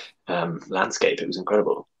landscape. It was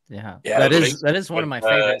incredible. Yeah, that is one of my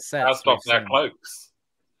favorite sets. Cast off their cloaks.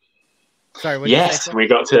 Sorry. Yes, we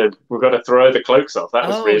got to throw the cloaks off. That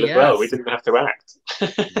was real as well. We didn't have to act.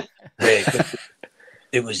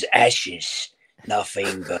 It was ashes,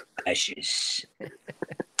 nothing but ashes.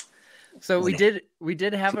 So we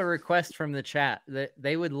did have a request from the chat that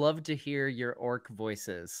they would love to hear your orc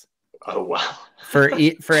voices. Oh wow! For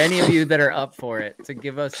any of you that are up for it, to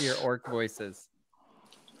give us your orc voices.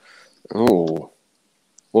 Oh,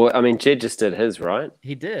 well, I mean, Jed just did his, right?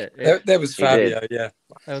 He did. That was Fabio. Yeah,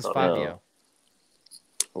 that was Fabio.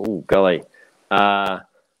 Oh golly!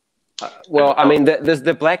 Well, I mean,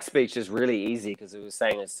 the black speech is really easy because it was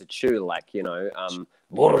saying it's to chew, like, you know,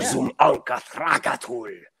 Borzum Anka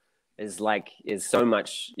Thragatul is so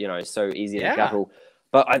much, you know, so easy to guttle.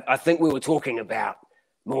 But I think we were talking about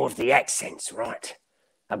more of the accents, right?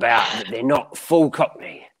 About that they're not full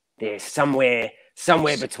Cockney. They're somewhere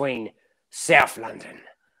between South London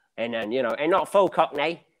and you know, and not full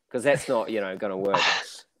Cockney because that's not, you know, going to work.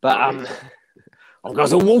 But I've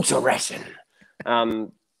got a water ration.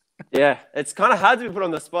 Yeah, it's kind of hard to be put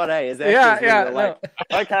on the spot, eh? Is that like,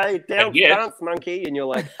 okay, dance monkey, and you're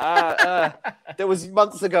like, that was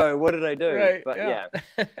months ago. What did I do? Right, but yeah.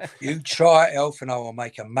 You try, Elf, and I will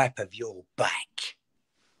make a map of your back.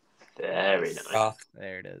 Very nice.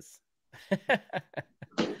 There it is.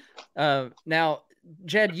 Now,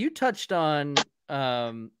 Jed, you touched on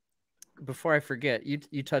before I forget,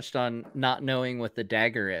 you touched on not knowing what the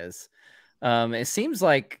dagger is. It seems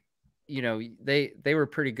like, you know, they were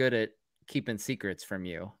pretty good at keeping secrets from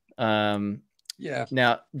you. Yeah.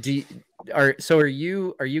 Now, are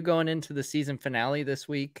you going into the season finale this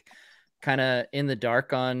week kind of in the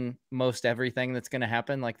dark on most everything that's going to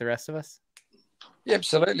happen like the rest of us? Yeah,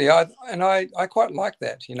 absolutely. I quite like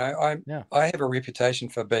that. You know, I have a reputation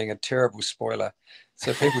for being a terrible spoiler.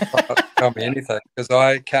 So people can't tell me anything because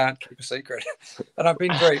I can't keep a secret. And I've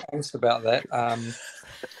been very honest about that.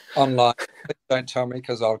 Online, please don't tell me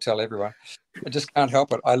because I'll tell everyone. I just can't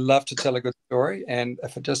help it. I love to tell a good story, and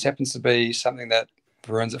if it just happens to be something that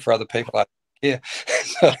ruins it for other people, I don't care.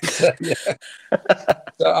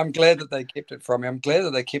 So I'm glad that they kept it from me. I'm glad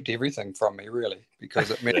that they kept everything from me, really,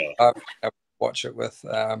 because it meant I would watch it with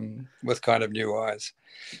kind of new eyes.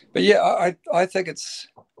 But yeah, I think it's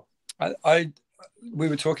we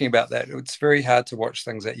were talking about that. It's very hard to watch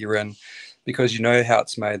things that you're in because you know how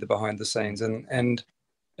it's made, the behind the scenes, and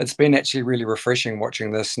it's been actually really refreshing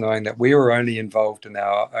watching this, knowing that we were only involved in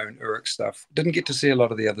our own Uruks stuff. Didn't get to see a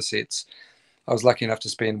lot of the other sets. I was lucky enough to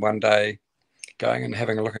spend one day going and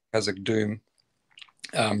having a look at Khazad Doom,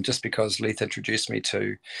 just because Leith introduced me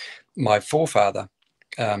to my forefather,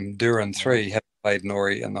 Durin III, having played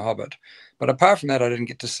Nori in The Hobbit. But apart from that, I didn't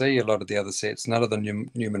get to see a lot of the other sets, none of the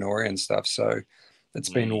Numenorian stuff. So it's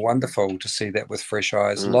been wonderful to see that with fresh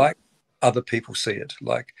eyes, like other people see it,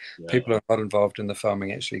 like people who are not involved in the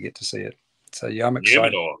filming actually get to see it. So yeah, I'm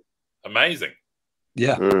excited. Numenor. Amazing.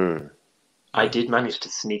 Yeah. I did manage to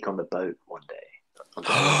sneak on the boat one day.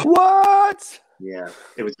 What? Yeah,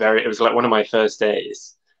 it was like one of my first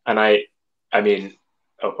days, and I mean,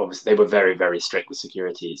 obviously they were very, very strict with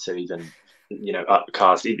security. So even, you know,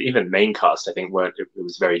 cast, even main cast, I think it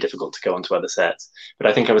was very difficult to go onto other sets. But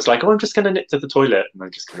I think I was like, oh, I'm just going to nip to the toilet, and I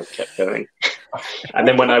just kind of kept going. And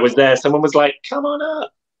then when I was there, someone was like, come on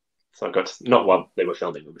up. So I got to, not while they were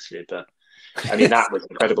filming, obviously, but I mean, that was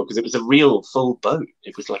incredible because it was a real full boat.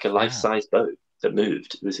 It was like a life-size boat that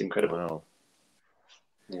moved. It was incredible. Wow.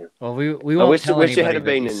 Yeah. Well, we won't tell anybody, you had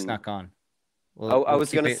been snuck on. I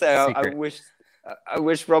was going to say, I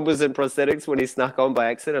wish Rob was in prosthetics when he snuck on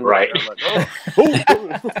by accident. Right. I'm like, oh.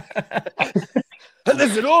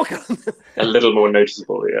 There's an orc. A little more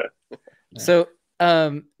noticeable, yeah. So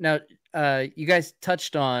now you guys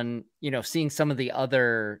touched on, you know, seeing some of the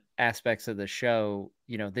other aspects of the show,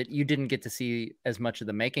 you know, that you didn't get to see as much of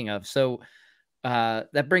the making of. So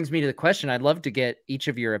that brings me to the question. I'd love to get each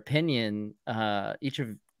of you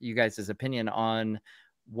guys' opinion on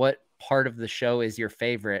what part of the show is your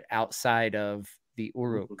favorite outside of the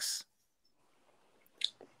Uruks.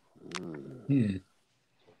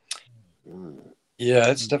 Yeah,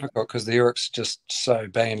 it's difficult because the Uruks just so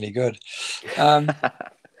bangingly good.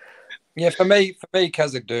 Yeah, for me,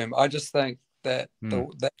 Khazad Doom, I just think that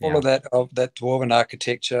all of that dwarven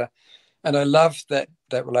architecture, and I love that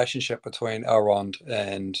relationship between Elrond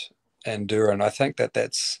and Durin. I think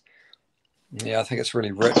that's I think it's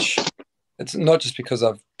really rich. It's not just because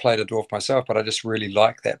I've played a dwarf myself, but I just really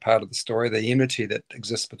like that part of the story, the unity that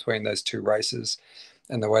exists between those two races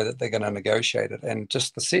and the way that they're going to negotiate it. And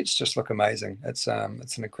just the sets just look amazing. It's an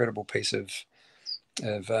incredible piece of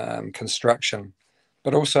construction.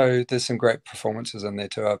 But also there's some great performances in there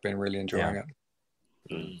too. I've been really enjoying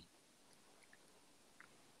it.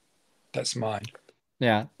 That's mine.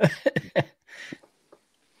 Yeah.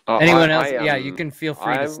 Anyone else? You can feel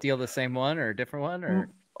free to steal the same one or a different one or...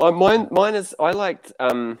 Mine is, I liked,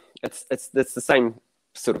 it's the same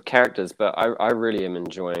sort of characters, but I really am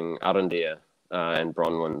enjoying Arondir and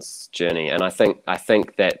Bronwyn's journey, and I think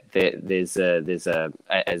that there's a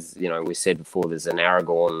as you know we said before, there's an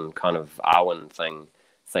Aragorn kind of Arwen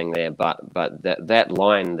thing there, but that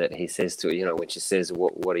line that he says to, you know, when she says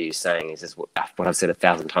what are you saying, he says what I've said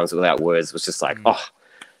 1,000 times without words, was just like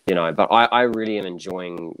But I really am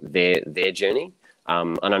enjoying their journey.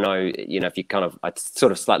 And I know, if you it's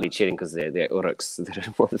sort of slightly cheating because they're Uruks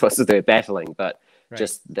that they're battling, but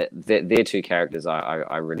just their two characters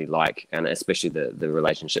I really like, and especially the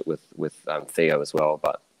relationship with Theo as well.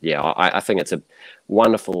 But yeah, I think it's a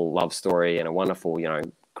wonderful love story and a wonderful,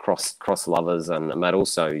 cross lovers, but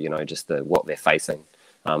also, just what they're facing.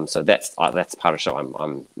 So that's part of the show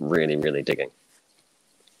I'm really, really digging.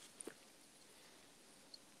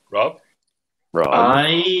 Rob?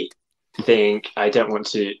 I think, I don't want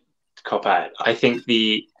to cop out. I think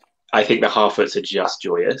the Harfoots are just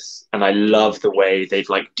joyous, and I love the way they've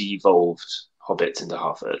devolved hobbits into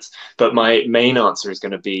Harfoots. But my main answer is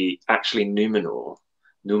going to be actually Numenor,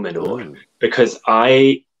 because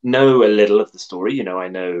I know a little of the story. I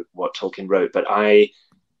know what Tolkien wrote, but I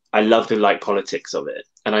love the politics of it,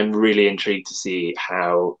 and I'm really intrigued to see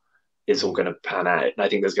how it's all going to pan out. And I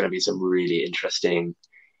think there's going to be some really interesting,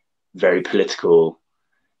 very political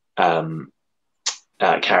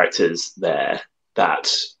characters there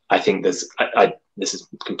that I think this is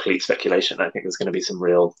complete speculation. I think there's going to be some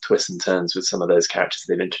real twists and turns with some of those characters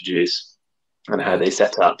they've introduced and how they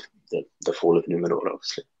set up the fall of Numenor,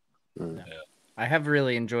 obviously. Yeah. I have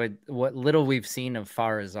really enjoyed what little we've seen of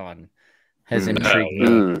Farazan. Has intrigued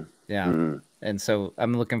me. Yeah. And so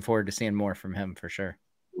I'm looking forward to seeing more from him for sure.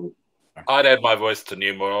 I'd add my voice to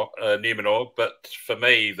Numenor, but for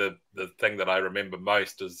me, the thing that I remember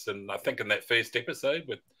most is I think in that first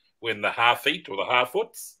episode when the Harfeet or the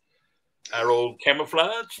Harfoots are all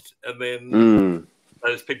camouflaged, and then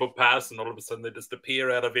those people pass, and all of a sudden they just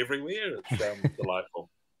appear out of everywhere. It's delightful.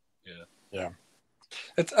 Yeah.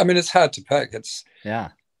 It's hard to pick. It's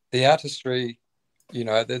the artistry,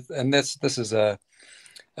 and this is a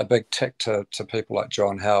big tick to people like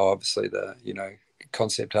John Howe, obviously the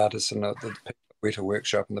concept artists and the people at Weta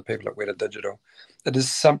Workshop and the people at Weta Digital. It is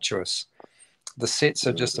sumptuous. The sets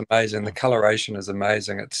are just amazing. The coloration is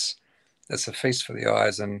amazing. It's a feast for the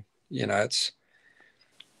eyes, and it's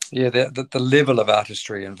the level of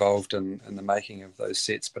artistry involved in the making of those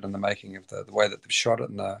sets, but in the making of the way that they've shot it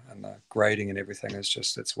and the grading and everything is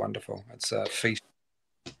it's wonderful. It's a feast.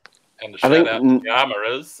 And shout out to the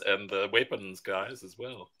armorers and the weapons guys as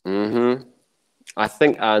well. I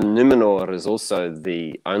think Numenor is also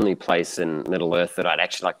the only place in Middle Earth that I'd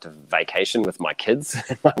actually like to vacation with my kids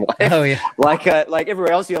and my wife. Oh yeah, like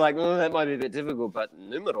everywhere else, you're like, oh, that might be a bit difficult, but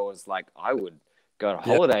Numenor is I would go on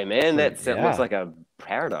holiday, man. That looks like a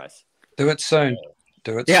paradise. Do it soon.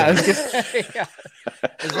 Do it. Yeah, soon.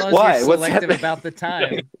 As long as you're selective about the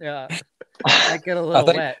time. Yeah, I get a little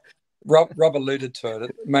wet. Rob alluded to it.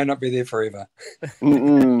 It may not be there forever.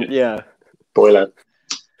 Yeah. Boiler.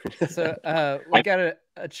 So we got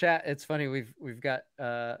a chat. It's funny. We've got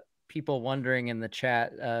people wondering in the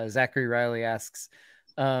chat. Zachary Riley asks,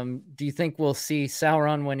 do you think we'll see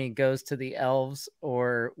Sauron when he goes to the elves,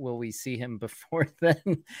 or will we see him before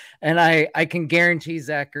then? And I can guarantee,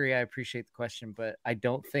 Zachary, I appreciate the question, but I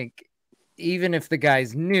don't think, even if the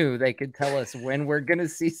guys knew, they could tell us when we're going to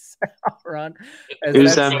see Sauron.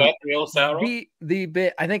 Who's real Sauron? The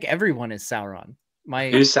bit, I think everyone is Sauron.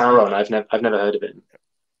 Who's Sauron? I've never heard of it.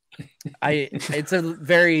 It's a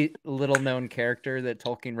very little known character that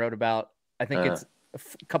Tolkien wrote about. I think it's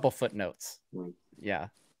a couple footnotes. Yeah,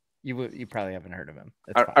 you probably haven't heard of him.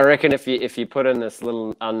 I reckon if you put in this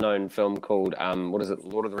little unknown film called what is it,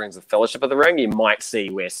 Lord of the Rings: The Fellowship of the Ring, you might see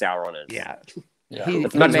where Sauron is. Yeah.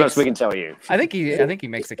 As much as we can tell you. I think he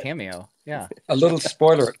makes a cameo. Yeah. A little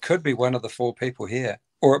spoiler: it could be one of the four people here,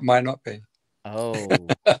 or it might not be. Oh.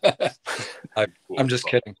 I'm just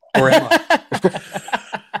kidding. Or am I?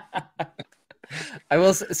 I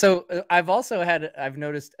will. So I've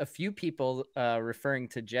noticed a few people referring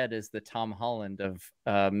to Jed as the Tom Holland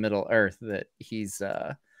of Middle Earth, that he's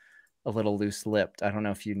a little loose-lipped. I don't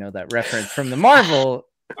know if you know that reference from the Marvel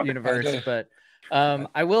universe, but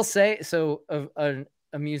I will say, so an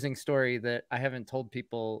amusing story that I haven't told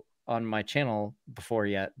people on my channel before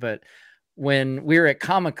yet, but when we were at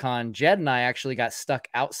Comic-Con, Jed and I actually got stuck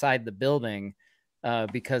outside the building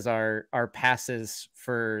because our passes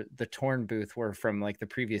for the Torn booth were from the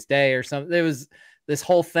previous day or something. There was this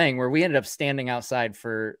whole thing where we ended up standing outside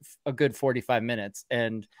for a good 45 minutes.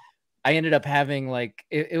 And I ended up having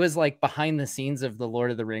it was behind the scenes of the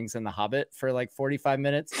Lord of the Rings and the Hobbit for 45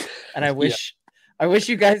 minutes. And I wish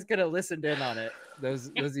you guys could have listened in on it.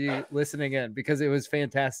 Those of you listening in, because it was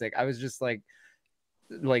fantastic. I was just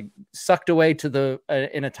sucked away to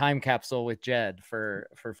in a time capsule with Jed for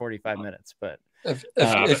 45 minutes. But if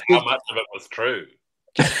how much of it was true?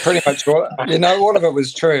 Pretty much all of it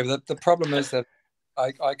was true. The problem is that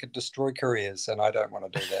I could destroy careers, and I don't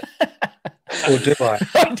want to do that. Or do I?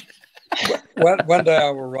 One day I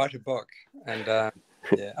will write a book. And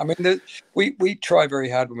yeah, I mean, we try very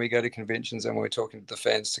hard when we go to conventions and we're talking to the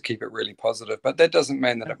fans to keep it really positive. But that doesn't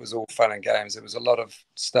mean that it was all fun and games. It was a lot of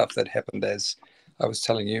stuff that happened, as I was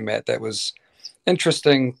telling you, Matt, that was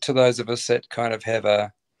interesting to those of us that kind of have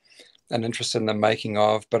an interest in the making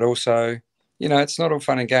of, but also, you know, it's not all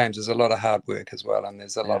fun and games. There's a lot of hard work as well, and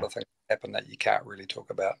there's a lot of things that happen that you can't really talk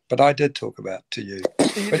about. But I did talk about to you.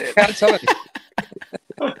 But you can't tell it.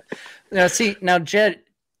 Now, Jed,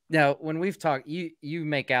 now when we've talked, you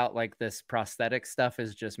make out like this prosthetic stuff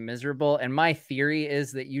is just miserable, and my theory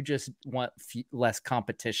is that you just want less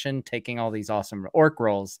competition taking all these awesome orc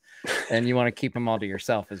roles, and you want to keep them all to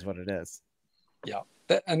yourself, is what it is. Yeah.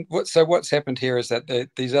 So what's happened here is that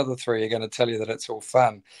these other three are going to tell you that it's all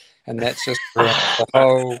fun, and that's just the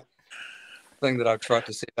whole thing that I've tried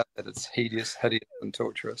to set up, that it's hideous, and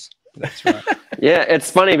torturous. That's right. Yeah,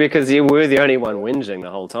 it's funny because you were the only one whinging the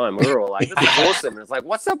whole time. We were all like, "This is awesome!" And it's like,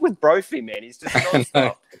 "What's up with Brophy, man? He's just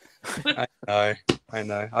nonstop." I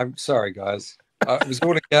know. I'm sorry, guys. It was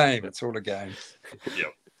all a game. It's all a game.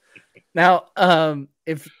 Yep. Now,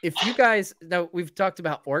 if you guys, now we've talked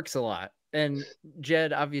about orcs a lot. And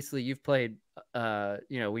Jed, obviously you've played,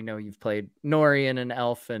 we know you've played Nori and an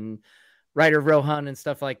elf and Ryder Rohan and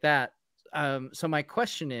stuff like that. So my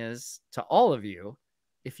question is to all of you,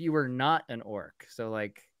 if you were not an orc, so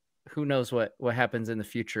like, who knows what happens in the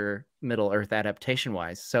future Middle Earth adaptation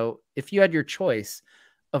wise. So if you had your choice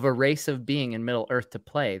of a race of being in Middle Earth to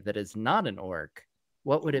play that is not an orc,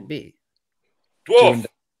 what would it be? Dwarf.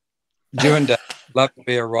 Junda, love to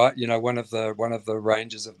be one of the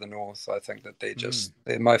rangers of the north. I think that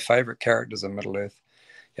they're my favorite characters in Middle Earth.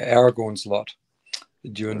 Yeah, Aragorn's lot,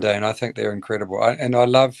 Junda, and I think they're incredible. And I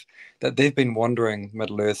love that they've been wandering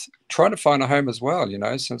Middle Earth, trying to find a home as well. You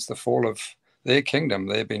know, since the fall of their kingdom,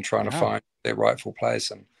 they've been trying to find their rightful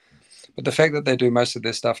place. But the fact that they do most of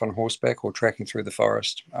their stuff on horseback or tracking through the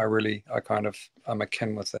forest, I'm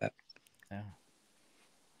akin with that. Yeah.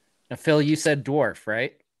 Now, Phil, you said dwarf,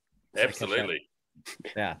 right? Absolutely.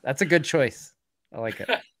 Yeah, that's a good choice. I like it.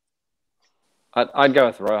 I'd go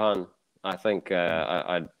with Rohan. I think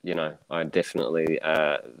I definitely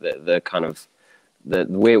the kind of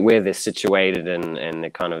where they're situated and the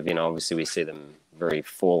kind of, obviously we see them very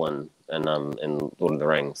fallen in Lord of the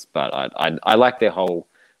Rings, but I like their whole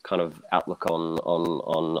kind of outlook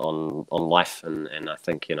on life, and I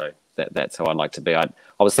think that's how I'd like to be. I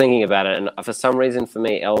was thinking about it, and for some reason for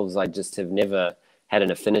me, elves I just have never had an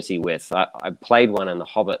affinity with. I played one in The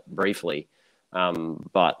Hobbit briefly,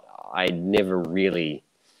 but I never really,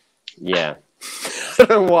 I don't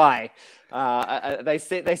know why. They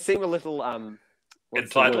seem a little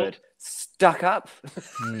entitled, stuck up.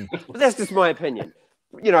 But that's just my opinion.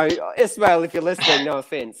 Ismail, if you're listening, no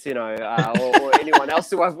offense, or anyone else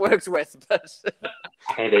who I've worked with, but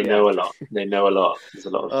hey, they know a lot. They know a lot. There's a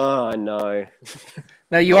lot of. Oh, I know.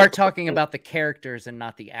 Now you are talking about the characters and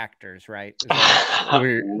not the actors, right?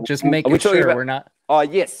 We're just making sure we're not. Oh,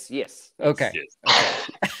 yes. Okay. Yes.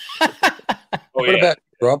 What about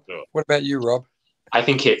you, Rob? What about you, Rob? I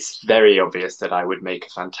think it's very obvious that I would make a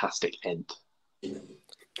fantastic Ent.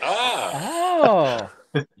 Oh,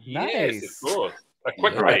 nice. Yes, of course. A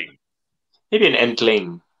quick Right. thing. Maybe an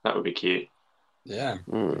Entling. That would be cute. Yeah.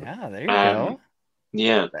 Yeah, there you go.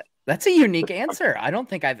 Yeah. That's a unique answer. I don't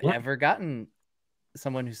think I've ever gotten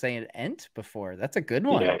someone who's saying Ent before. That's a good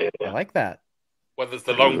one. Yeah. I like that. Well, there's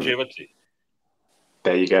the longevity.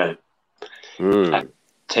 There you go. I'm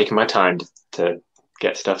taking my time to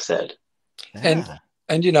get stuff said. Yeah.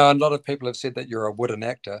 And a lot of people have said that you're a wooden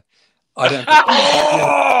actor. I don't.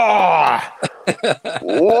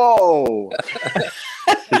 Whoa!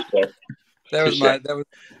 That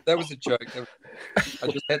was a joke. I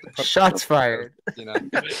just had to put shots fired.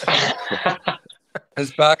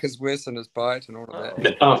 His bark is worse than his bite and all of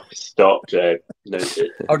that. Oh, stop, Joe. No,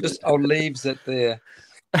 I'll leaves it there.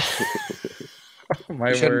 Oh,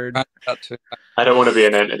 my word. I don't want to be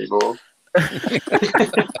an Ent anymore.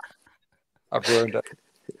 I've ruined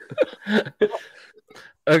it.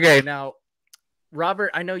 Okay, now,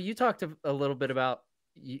 Robert, I know you talked a little bit about,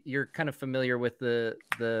 you're kind of familiar with the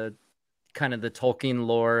kind of the Tolkien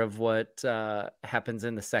lore of what happens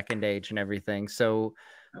in the Second Age and everything. So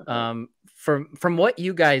from what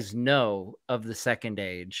you guys know of the Second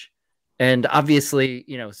Age, and obviously,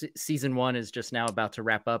 season 1 is just now about to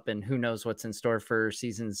wrap up, and who knows what's in store for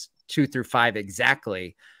seasons 2 through 5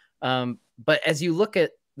 exactly. But as you look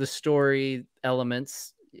at the story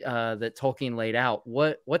elements that Tolkien laid out,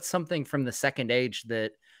 what's something from the Second Age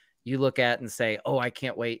that you look at and say, oh, I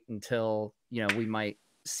can't wait until, we might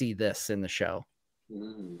see this in the show?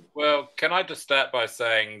 Well, can I just start by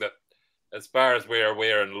saying that, as far as we're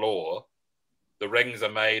aware in lore, the rings are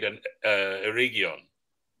made in Eregion,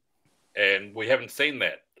 and we haven't seen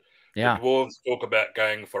that. Yeah. The dwarves talk about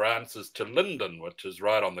going for answers to Linden, which is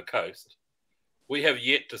right on the coast. We have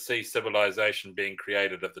yet to see civilization being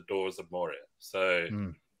created at the doors of Moria.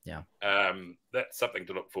 So, that's something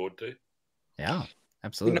to look forward to. Yeah,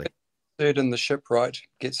 absolutely. Third in the shipwright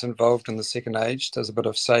gets involved in the Second Age, does a bit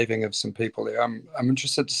of saving of some people there. I'm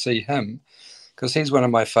interested to see him, because he's one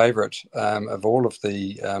of my favourite of all of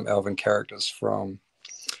the elven characters, from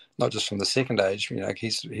not just from the Second Age.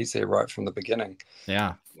 He's there right from the beginning.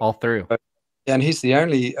 Yeah, all through. And he's the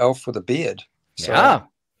only elf with a beard. So yeah.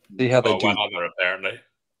 See how they do. One other, apparently.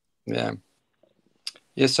 Yeah.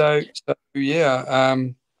 Yeah. So yeah.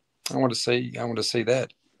 I want to see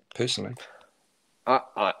that personally.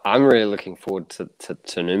 I'm really looking forward to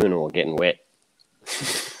Numenor getting wet.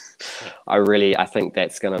 I think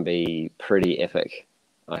that's going to be pretty epic.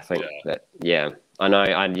 I think I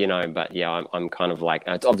know, but I'm kind of like,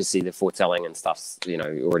 obviously the foretelling and stuff's,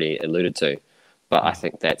 already alluded to, but I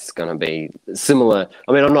think that's going to be similar.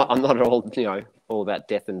 I mean, I'm not at all about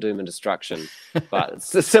death and doom and destruction, but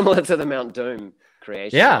it's similar to the Mount Doom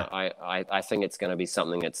creation. Yeah. I think it's going to be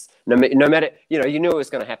something that's no matter, you knew it was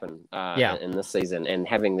going to happen in this season, and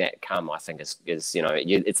having that come, I think is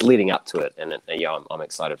it's leading up to it, and I'm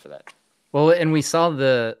excited for that. Well, and we saw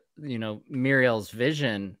the Muriel's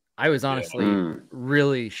vision. I was honestly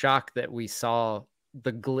really shocked that we saw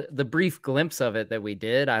the brief glimpse of it that we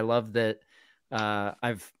did. I love that.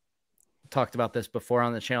 I've talked about this before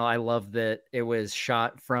on the channel. I love that it was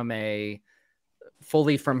shot fully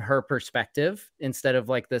from her perspective, instead of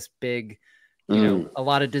like this big, a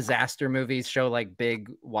lot of disaster movies show like big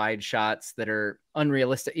wide shots that are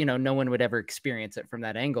unrealistic. No one would ever experience it from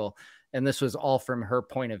that angle. And this was all from her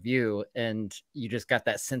point of view. And you just got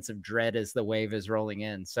that sense of dread as the wave is rolling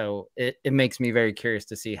in. So it makes me very curious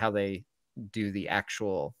to see how they do the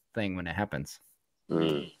actual thing when it happens.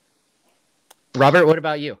 Robert, what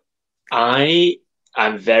about you?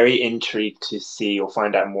 I'm very intrigued to see or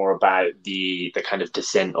find out more about the kind of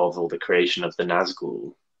descent of, or the creation of, the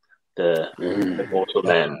Nazgul, the mortal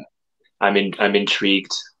men. I'm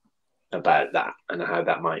intrigued about that and how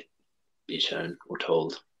that might be shown or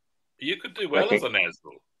told. You could do well as a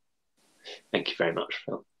Nazgul. Thank you very much,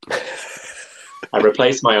 Phil. I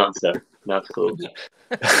replaced my answer. Nazgul.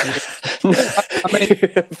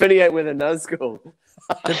 Affiliate with a Nazgul.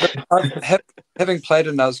 Having played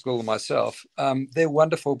a Nazgul myself, they're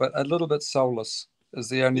wonderful, but a little bit soulless is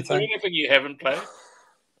the only thing. Is there anything you haven't played?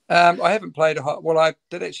 I haven't played a Hobbit. Well, I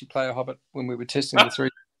did actually play a Hobbit when we were testing the 3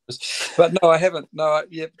 years. But no, I haven't. No,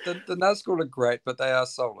 the Nazgul are great, but they are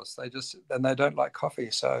soulless. And they don't like coffee,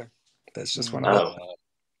 so that's just one of them.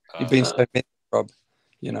 You've been so many, Rob,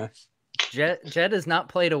 Jed has not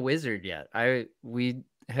played a wizard yet. We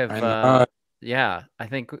have I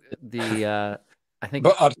think but I think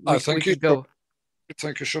we could go. I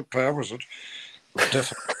think you should play a wizard.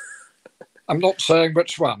 Definitely. I'm not saying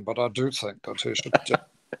which one, but I do think that you should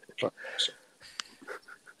play.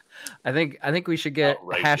 I think we should get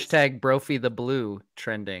hashtag Brophy the Blue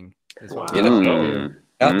trending as well.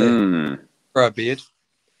 Out there. Grow a beard.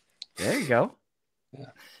 There you go.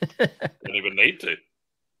 Don't even need to.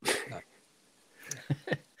 No.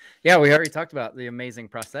 Yeah, we already talked about the amazing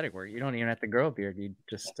prosthetic work. You don't even have to grow a beard. You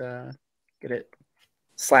just get it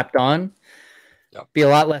slapped on. Yep. Be a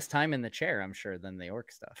lot less time in the chair, I'm sure, than the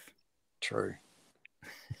orc stuff. True.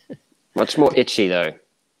 Much more itchy though.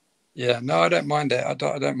 Yeah, no, I don't mind that. I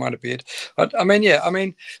don't mind a beard.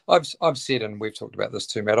 I've said, and we've talked about this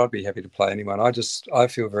too, Matt, I'd be happy to play anyone. I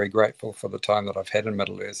feel very grateful for the time that I've had in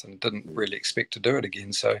Middle Earth, and didn't really expect to do it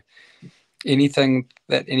again. So anything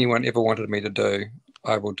that anyone ever wanted me to do,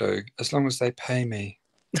 I will do, as long as they pay me.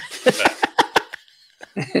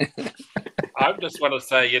 I just want to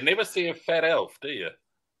say, you never see a fat elf, do you?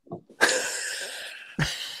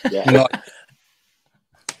 Yeah.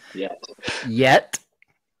 Yet.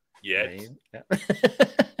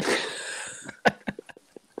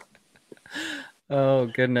 Oh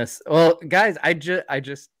goodness. Well, guys, I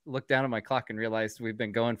just looked down at my clock and realized we've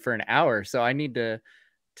been going for an hour, so I need to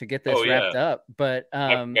get this wrapped up. But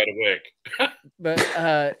I've got to work. But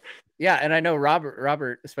yeah, and I know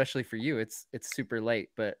Robert, especially for you, it's super late,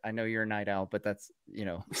 but I know you're a night owl, but that's,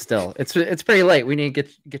 still it's pretty late. We need to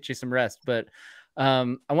get you some rest. But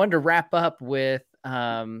I wanted to wrap up with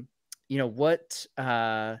what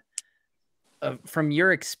from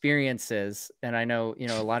your experiences, and I know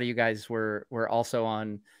a lot of you guys were also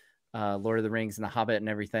on Lord of the Rings and The Hobbit and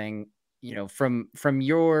everything. From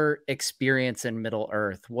your experience in Middle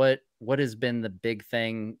Earth, what what has been the big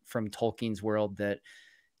thing from Tolkien's world that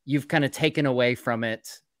you've kind of taken away from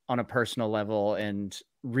it on a personal level and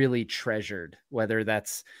really treasured, whether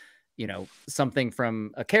that's, you know, something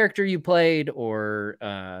from a character you played or,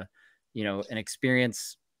 you know, an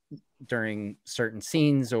experience during certain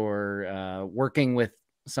scenes or working with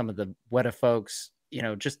some of the Weta folks, you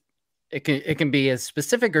know, just it can be as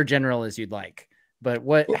specific or general as you'd like. But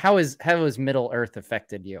how has Middle Earth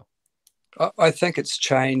affected you? I think it's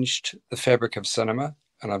changed the fabric of cinema,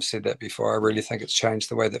 and I've said that before. I really think it's changed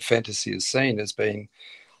the way that fantasy is seen as being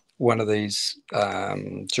one of these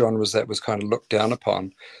genres that was kind of looked down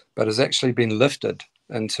upon, but has actually been lifted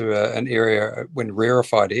into an area, when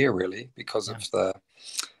rarefied air, really, because of the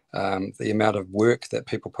amount of work that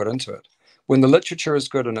people put into it. When the literature is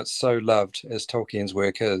good and it's so loved as Tolkien's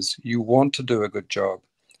work is, you want to do a good job.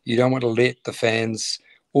 You don't want to let the fans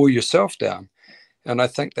or yourself down. And I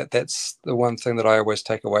think that that's the one thing that I always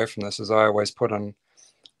take away from this, is I always put in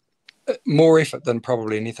more effort than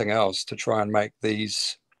probably anything else to try and make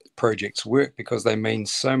these projects work, because they mean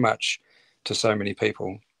so much to so many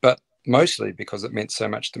people, but mostly because it meant so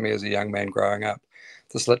much to me as a young man growing up.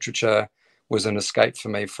 This literature was an escape for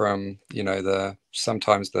me from, you know,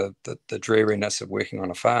 sometimes the dreariness of working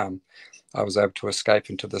on a farm. I was able to escape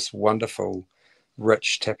into this wonderful,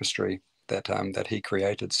 rich tapestry that he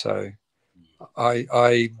created. So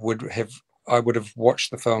I would have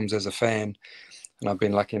watched the films as a fan, and I've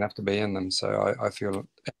been lucky enough to be in them. So I feel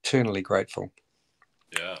eternally grateful.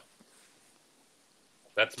 Yeah.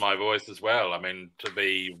 That's my voice as well. I mean, to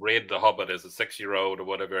be read The Hobbit as a 6-year-old or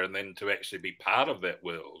whatever, and then to actually be part of that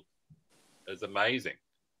world is amazing.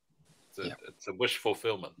 It's a wish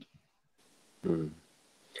fulfillment.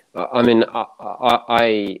 I mean,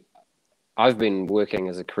 I've been working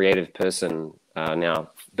as a creative person now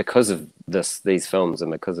because of these films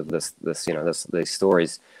and because of these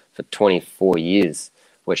stories for 24 years,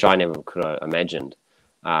 which I never could have imagined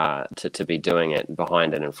to be doing it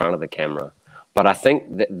behind and in front of the camera. But I think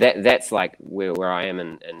that's like where I am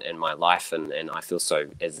in my life, and I feel so,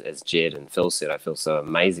 as Jed and Phil said, I feel so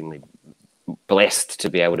amazingly blessed to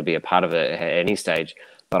be able to be a part of it at any stage.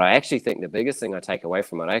 But I actually think the biggest thing I take away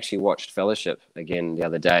from it, I actually watched Fellowship again the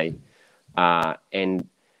other day, and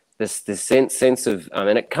this sense of,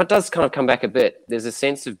 and it does kind of come back a bit. There's a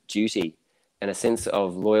sense of duty and a sense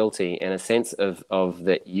of loyalty and a sense of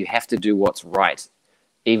that you have to do what's right,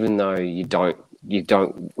 even though you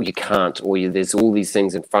can't, or there's all these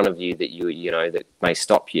things in front of you that you know that may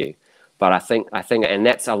stop you. But I think, and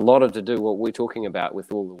that's a lot of to do what we're talking about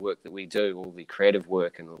with all the work that we do, all the creative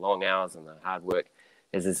work and the long hours and the hard work,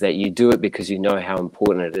 is that you do it because you know how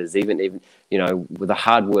important it is. Even you know, the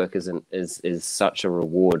hard work is such a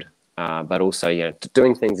reward, but also, you know,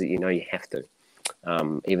 doing things that you know you have to,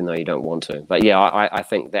 even though you don't want to. But yeah, I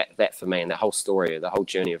think that for me, and the whole story, the whole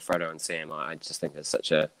journey of Frodo and Sam, I just think it's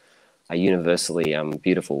such a universally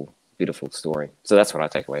beautiful story. So that's what I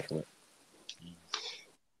take away from it.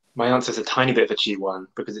 My answer is a tiny bit of a cheap one,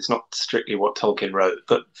 because it's not strictly what Tolkien wrote,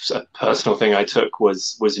 but a personal thing I took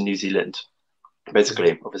was New Zealand.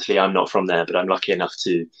 Basically, obviously, I'm not from there, but I'm lucky enough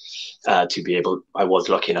I was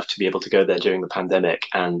lucky enough to be able to go there during the pandemic,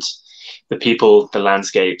 and the people, the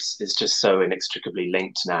landscapes is just so inextricably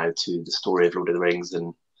linked now to the story of Lord of the Rings,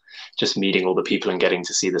 and just meeting all the people and getting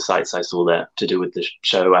to see the sights I saw there to do with the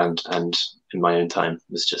show and in my own time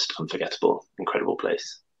was just unforgettable, incredible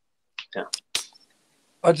place. Yeah.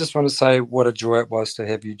 I just want to say what a joy it was to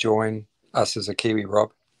have you join us as a Kiwi,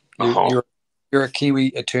 Rob. You're a Kiwi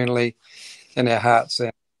eternally in our hearts,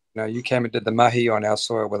 and you know, you came and did the mahi on our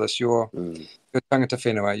soil with us. You're tangata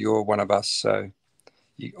whenua. You're one of us, so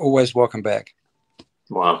you're always welcome back.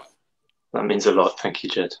 Wow, that means a lot. Thank you,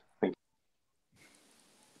 Jed. Thank you.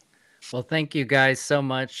 Well, thank you guys so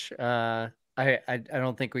much. I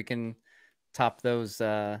don't think we can top those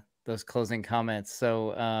closing comments.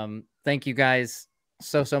 So thank you guys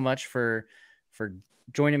so much for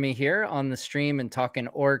joining me here on the stream and talking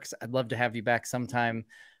orcs. I'd love to have you back sometime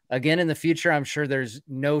again in the future. I'm sure there's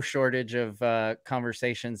no shortage of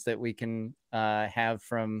conversations that we can have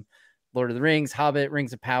from Lord of the Rings, Hobbit,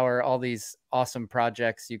 Rings of Power, all these awesome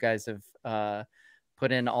projects. You guys have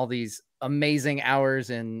put in all these amazing hours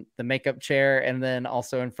in the makeup chair and then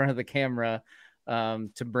also in front of the camera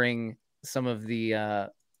to bring some of the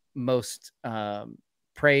most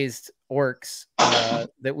praised orcs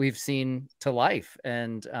that we've seen to life.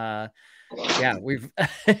 And yeah, we've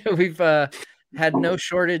had no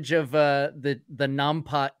shortage of the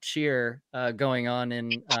Nampot cheer going on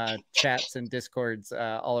in chats and discords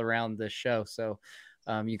all around this show. So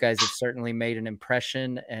you guys have certainly made an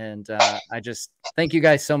impression, and I just thank you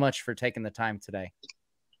guys so much for taking the time today.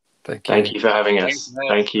 Thank you for having us.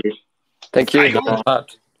 Thank you. Thank you.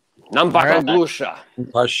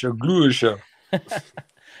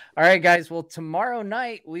 All right, guys. Well, tomorrow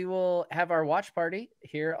night we will have our watch party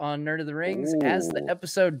here on Nerd of the Rings as the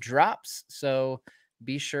episode drops. So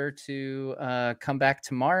be sure to come back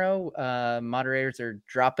tomorrow. Moderators are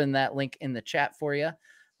dropping that link in the chat for you.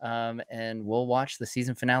 And we'll watch the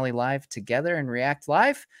season finale live together and react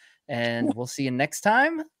live. And we'll see you next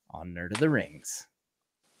time on Nerd of the Rings.